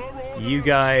 You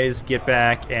guys get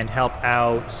back and help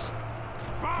out.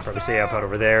 Probably say help out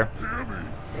over there.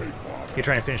 You're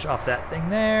trying to finish off that thing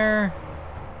there.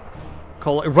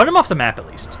 Run him off the map at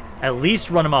least. At least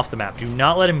run him off the map. Do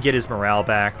not let him get his morale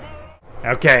back.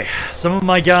 Okay, some of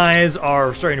my guys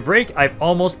are starting to break. I've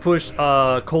almost pushed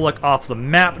Kolek off the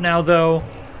map now, though.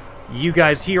 You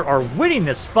guys here are winning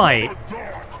this fight.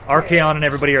 Archaon and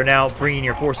everybody are now bringing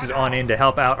your forces on in to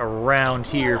help out around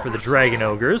here for the Dragon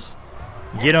Ogres.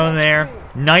 Get on there.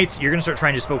 Knights, you're going to start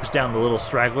trying to just focus down the little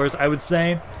stragglers, I would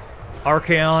say.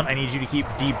 Archaon, I need you to keep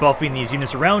debuffing these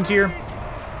units around here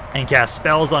and cast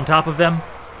spells on top of them.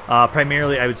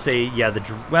 Primarily, I would say, yeah,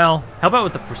 well, how about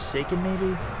with the Forsaken,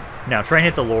 maybe? No, try and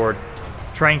hit the Lord.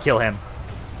 Try and kill him.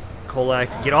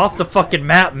 Kolek, get off the fucking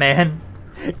map, man.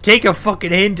 Take a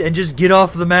fucking hint and just get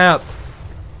off the map.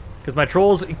 Because my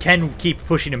trolls can keep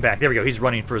pushing him back. There we go, he's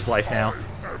running for his life now.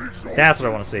 That's what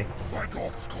I want to see.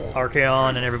 Archaon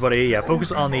and everybody, yeah,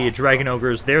 focus on the Dragon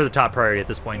Ogres. They're the top priority at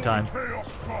this point in time.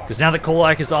 Because now that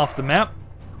Kolek is off the map,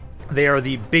 they are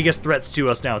the biggest threats to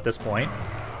us now at this point.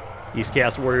 These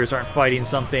Chaos Warriors aren't fighting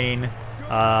something.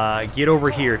 Get over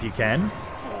here if you can.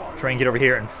 Try and get over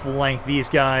here and flank these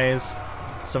guys.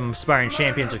 Some Aspiring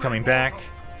Champions are coming back.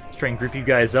 Let's try and group you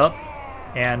guys up.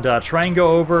 And try and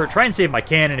go over. Try and save my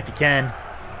cannon if you can.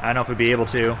 I don't know if we'd be able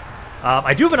to.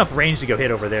 I do have enough range to go hit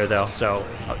over there, though. So,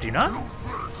 oh, do you not?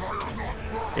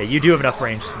 Yeah, you do have enough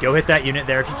range. Go hit that unit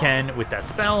there if you can with that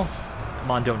spell.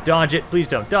 Come on, don't dodge it. Please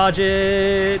don't dodge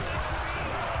it.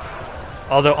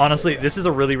 Although, honestly, this is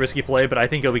a really risky play, but I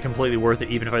think it'll be completely worth it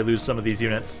even if I lose some of these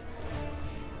units.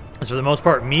 So for the most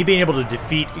part, me being able to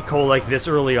defeat Kolek this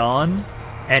early on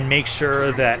and make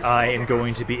sure that I am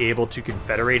going to be able to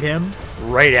confederate him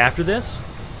right after this,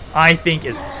 I think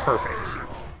is perfect.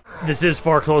 This is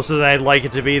far closer than I'd like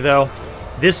it to be, though.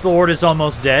 This Lord is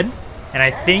almost dead, and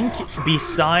I think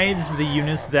besides the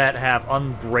units that have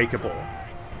Unbreakable,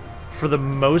 for the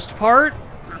most part,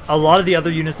 a lot of the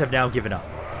other units have now given up.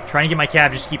 Trying to get my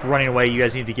cav just keep running away. You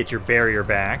guys need to get your barrier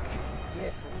back.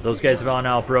 Those guys have all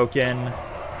now broken.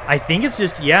 I think it's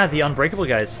just, yeah, the Unbreakable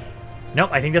guys.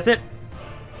 Nope, I think that's it.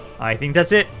 I think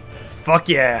that's it. Fuck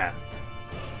yeah.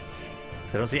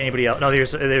 So I don't see anybody else. No,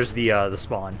 there's the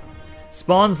Spawn.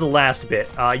 Spawn's the last bit.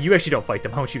 You actually don't fight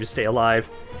them. I want you to stay alive.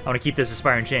 I want to keep this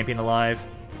Aspiring Champion alive.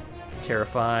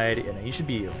 Terrified. Yeah, no, you should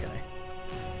be okay.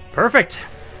 Perfect.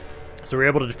 So we're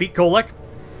able to defeat Kolek.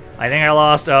 I think I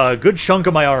lost a good chunk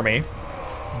of my army.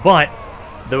 But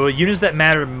the units that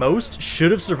mattered most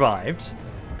should have survived.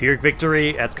 Pyrrhic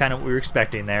victory, that's kind of what we were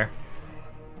expecting there.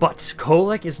 But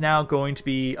Kolek is now going to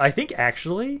be... I think,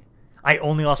 actually, I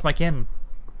only lost my cannon.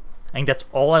 I think that's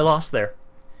all I lost there.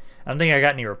 I don't think I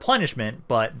got any replenishment,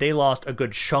 but they lost a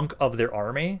good chunk of their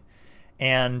army.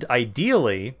 And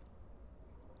ideally,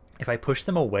 if I push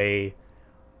them away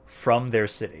from their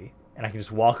city, and I can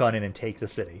just walk on in and take the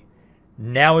city,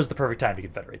 now is the perfect time to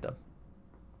confederate them.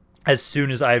 As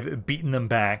soon as I've beaten them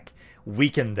back,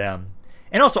 weakened them.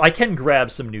 And also, I can grab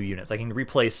some new units. I can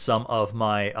replace some of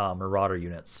my Marauder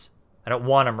units. I don't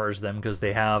want to merge them because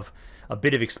they have a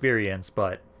bit of experience,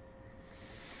 but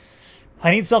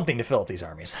I need something to fill up these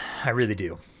armies. I really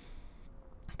do.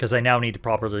 Because I now need to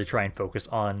properly try and focus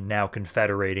on now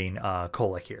confederating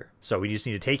Kolek here. So we just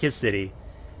need to take his city.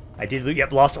 I did,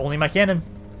 yep, lost only my cannon.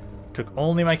 Took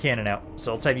only my cannon out.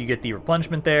 So let's have you get the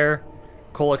replenishment there.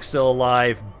 Kolek's still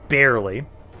alive, barely.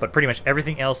 But pretty much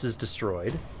everything else is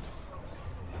destroyed.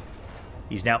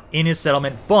 He's now in his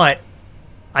settlement, but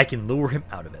I can lure him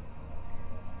out of it.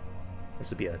 This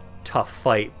would be a tough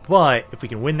fight, but if we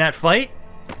can win that fight,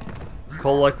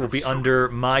 Kolek will be under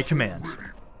my command.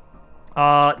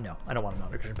 No, I don't want an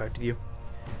undercussion pact with you.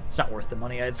 It's not worth the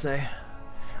money, I'd say.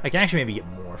 I can actually maybe get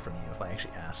more from you if I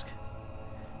actually ask.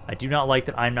 I do not like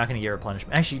that I'm not going to get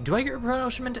replenishment. Actually, do I get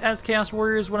replenishment as Chaos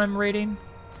Warriors when I'm raiding?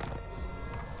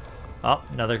 Oh,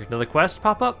 another quest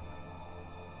pop up.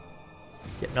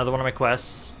 Get another one of my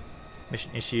quests.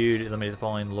 Mission issued. Eliminate the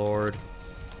fallen lord.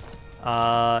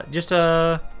 Just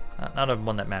not a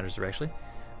one that matters actually.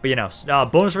 But you know,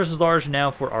 bonus versus large now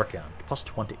for Archaon, plus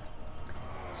 20.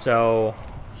 So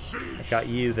I got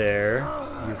you there,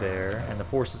 and the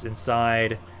forces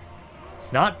inside.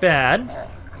 It's not bad.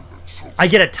 I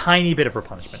get a tiny bit of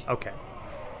replenishment. Okay.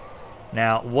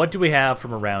 Now, what do we have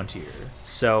from around here?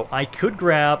 So I could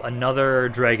grab another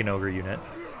Dragon Ogre unit.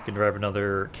 I can grab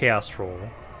another Chaos Troll.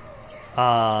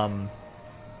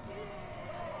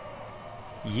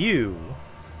 You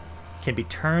can be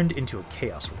turned into a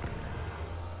Chaos Warrior.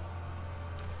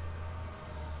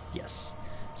 Yes.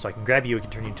 So I can grab you, I can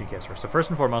turn you into a Chaos Warrior. So first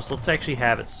and foremost, let's actually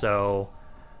have it so...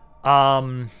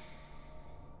 You're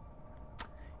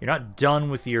not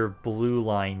done with your blue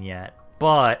line yet,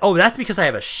 but... Oh, that's because I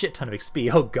have a shit ton of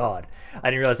XP. Oh, God. I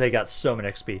didn't realize I got so much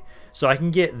XP. So I can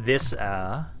get this,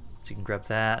 so you can grab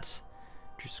that.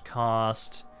 Reduce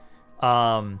cost.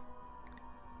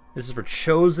 This is for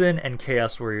Chosen and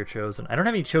Chaos Warrior Chosen. I don't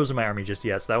have any Chosen in my army just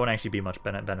yet, so that wouldn't actually be much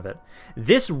benefit.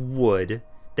 This would...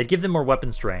 They'd give them more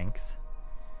weapon strength.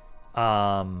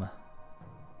 So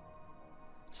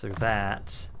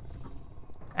that...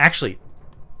 Actually...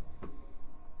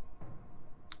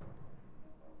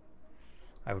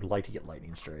 I would like to get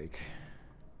Lightning Strike.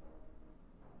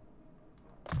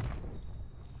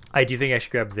 I do think I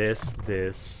should grab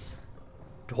this.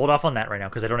 Hold off on that right now,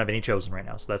 because I don't have any Chosen right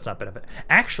now, so that's not benefit.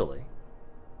 Actually,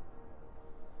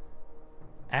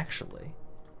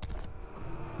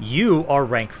 you are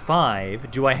rank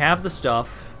 5. Do I have the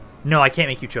stuff? No, I can't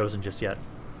make you Chosen just yet.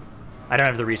 I don't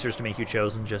have the research to make you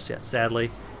Chosen just yet,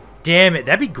 sadly. Damn it,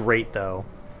 that'd be great, though.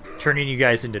 Turning you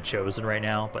guys into Chosen right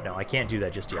now, but no, I can't do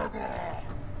that just yet.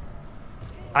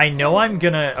 I know I'm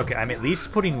gonna... Okay, I'm at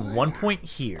least putting 1 point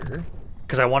here,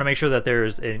 because I want to make sure that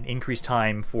there's an increased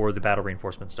time for the battle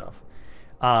reinforcement stuff.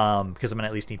 Because I'm gonna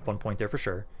at least need 1 point there for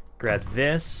sure. Grab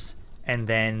this, and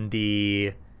then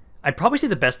the... I'd probably say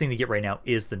the best thing to get right now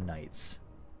is the Knights.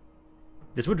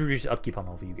 This would reduce upkeep on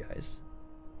all of you guys.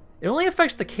 It only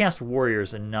affects the Chaos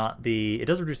Warriors and not the... It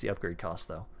does reduce the upgrade cost,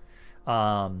 though.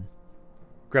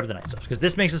 Grab the Knight stuff, because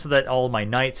this makes it so that all of my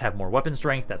Knights have more weapon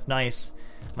strength. That's nice.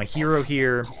 My hero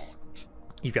here,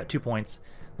 you've got 2 points.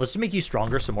 Let's just make you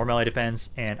stronger, some more melee defense,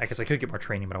 and I guess I could get more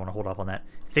training, but I want to hold off on that.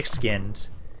 Thick-skinned,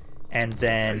 and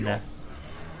then...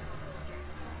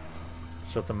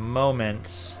 So at the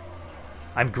moment,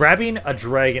 I'm grabbing a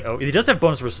dragon. Oh, he does have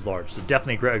bonus versus large, so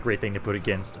definitely a great thing to put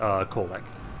against Kolek.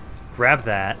 Grab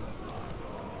that,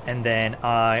 and then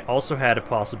I also had a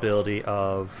possibility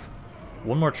of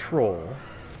one more troll,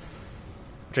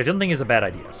 which I don't think is a bad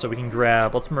idea. So we can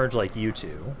grab. Let's merge like you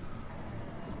two.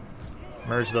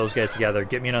 Merge those guys together.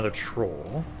 Get me another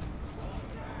troll,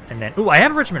 and then ooh, I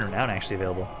have a Regiment Renown actually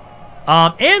available,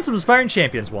 and some Aspiring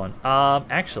Champions one.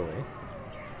 Actually.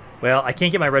 Well, I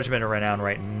can't get my Regiment of Renown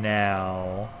right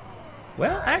now.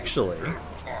 Well, actually...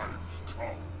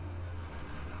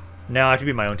 No, I have to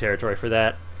be my own territory for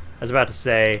that. I was about to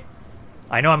say...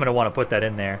 I know I'm going to want to put that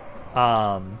in there.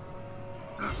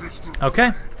 Okay.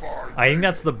 I think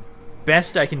that's the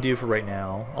best I can do for right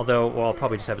now. Although, well, I'll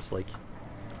probably just have it like...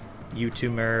 You two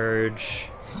merge.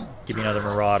 Give me another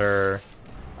Marauder.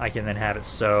 I can then have it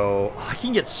so... Oh, I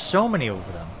can get so many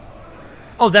over them.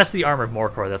 Oh, that's the Armor of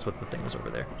Morkor. That's what the thing was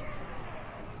over there.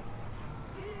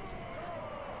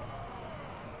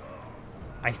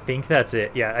 I think that's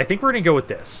it. Yeah, I think we're going to go with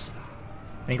this.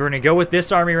 I think we're going to go with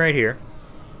this army right here.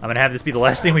 I'm going to have this be the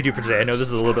last thing we do for today. I know this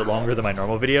is a little bit longer than my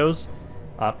normal videos.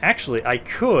 Actually, I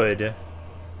could...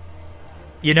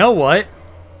 You know what?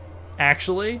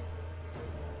 Actually,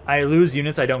 I lose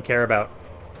units I don't care about.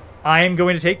 I am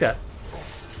going to take that.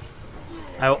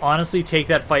 I will honestly take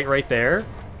that fight right there,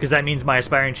 because that means my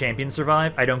Aspiring Champions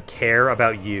survive. I don't care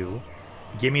about you.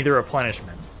 Give me the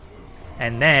replenishment.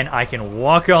 And then I can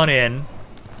walk on in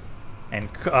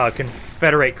and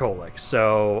confederate Kolek.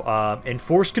 So,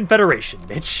 enforced confederation,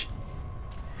 bitch.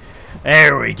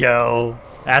 There we go.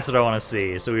 That's what I want to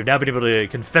see. So we've now been able to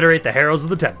confederate the Heralds of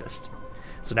the Tempest.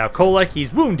 So now Kolek,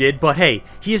 he's wounded, but hey,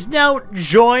 he is now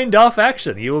joined off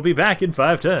action. He will be back in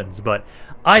 5 turns, but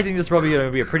I think this is probably going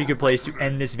to be a pretty good place to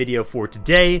end this video for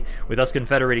today. With us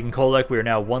confederating Kolek, we are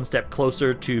now one step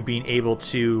closer to being able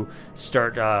to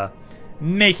start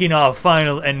making a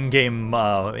final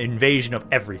endgame invasion of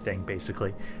everything,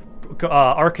 basically.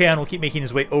 Archaon will keep making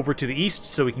his way over to the east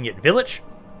so we can get Village.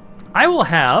 I will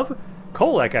have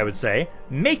Kolek, I would say,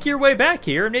 make your way back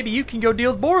here, and maybe you can go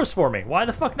deal with Boris for me. Why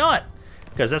the fuck not?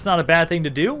 Because that's not a bad thing to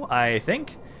do, I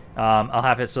think. I'll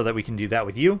have it so that we can do that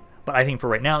with you. But I think for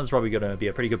right now, this is probably going to be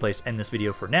a pretty good place to end this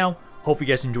video for now. Hope you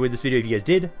guys enjoyed this video. If you guys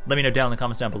did, let me know down in the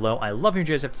comments down below. I love hearing what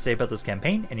you guys have to say about this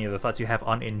campaign. Any other thoughts you have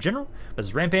on it in general. But this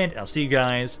is Rampaned, and I'll see you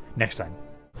guys next time.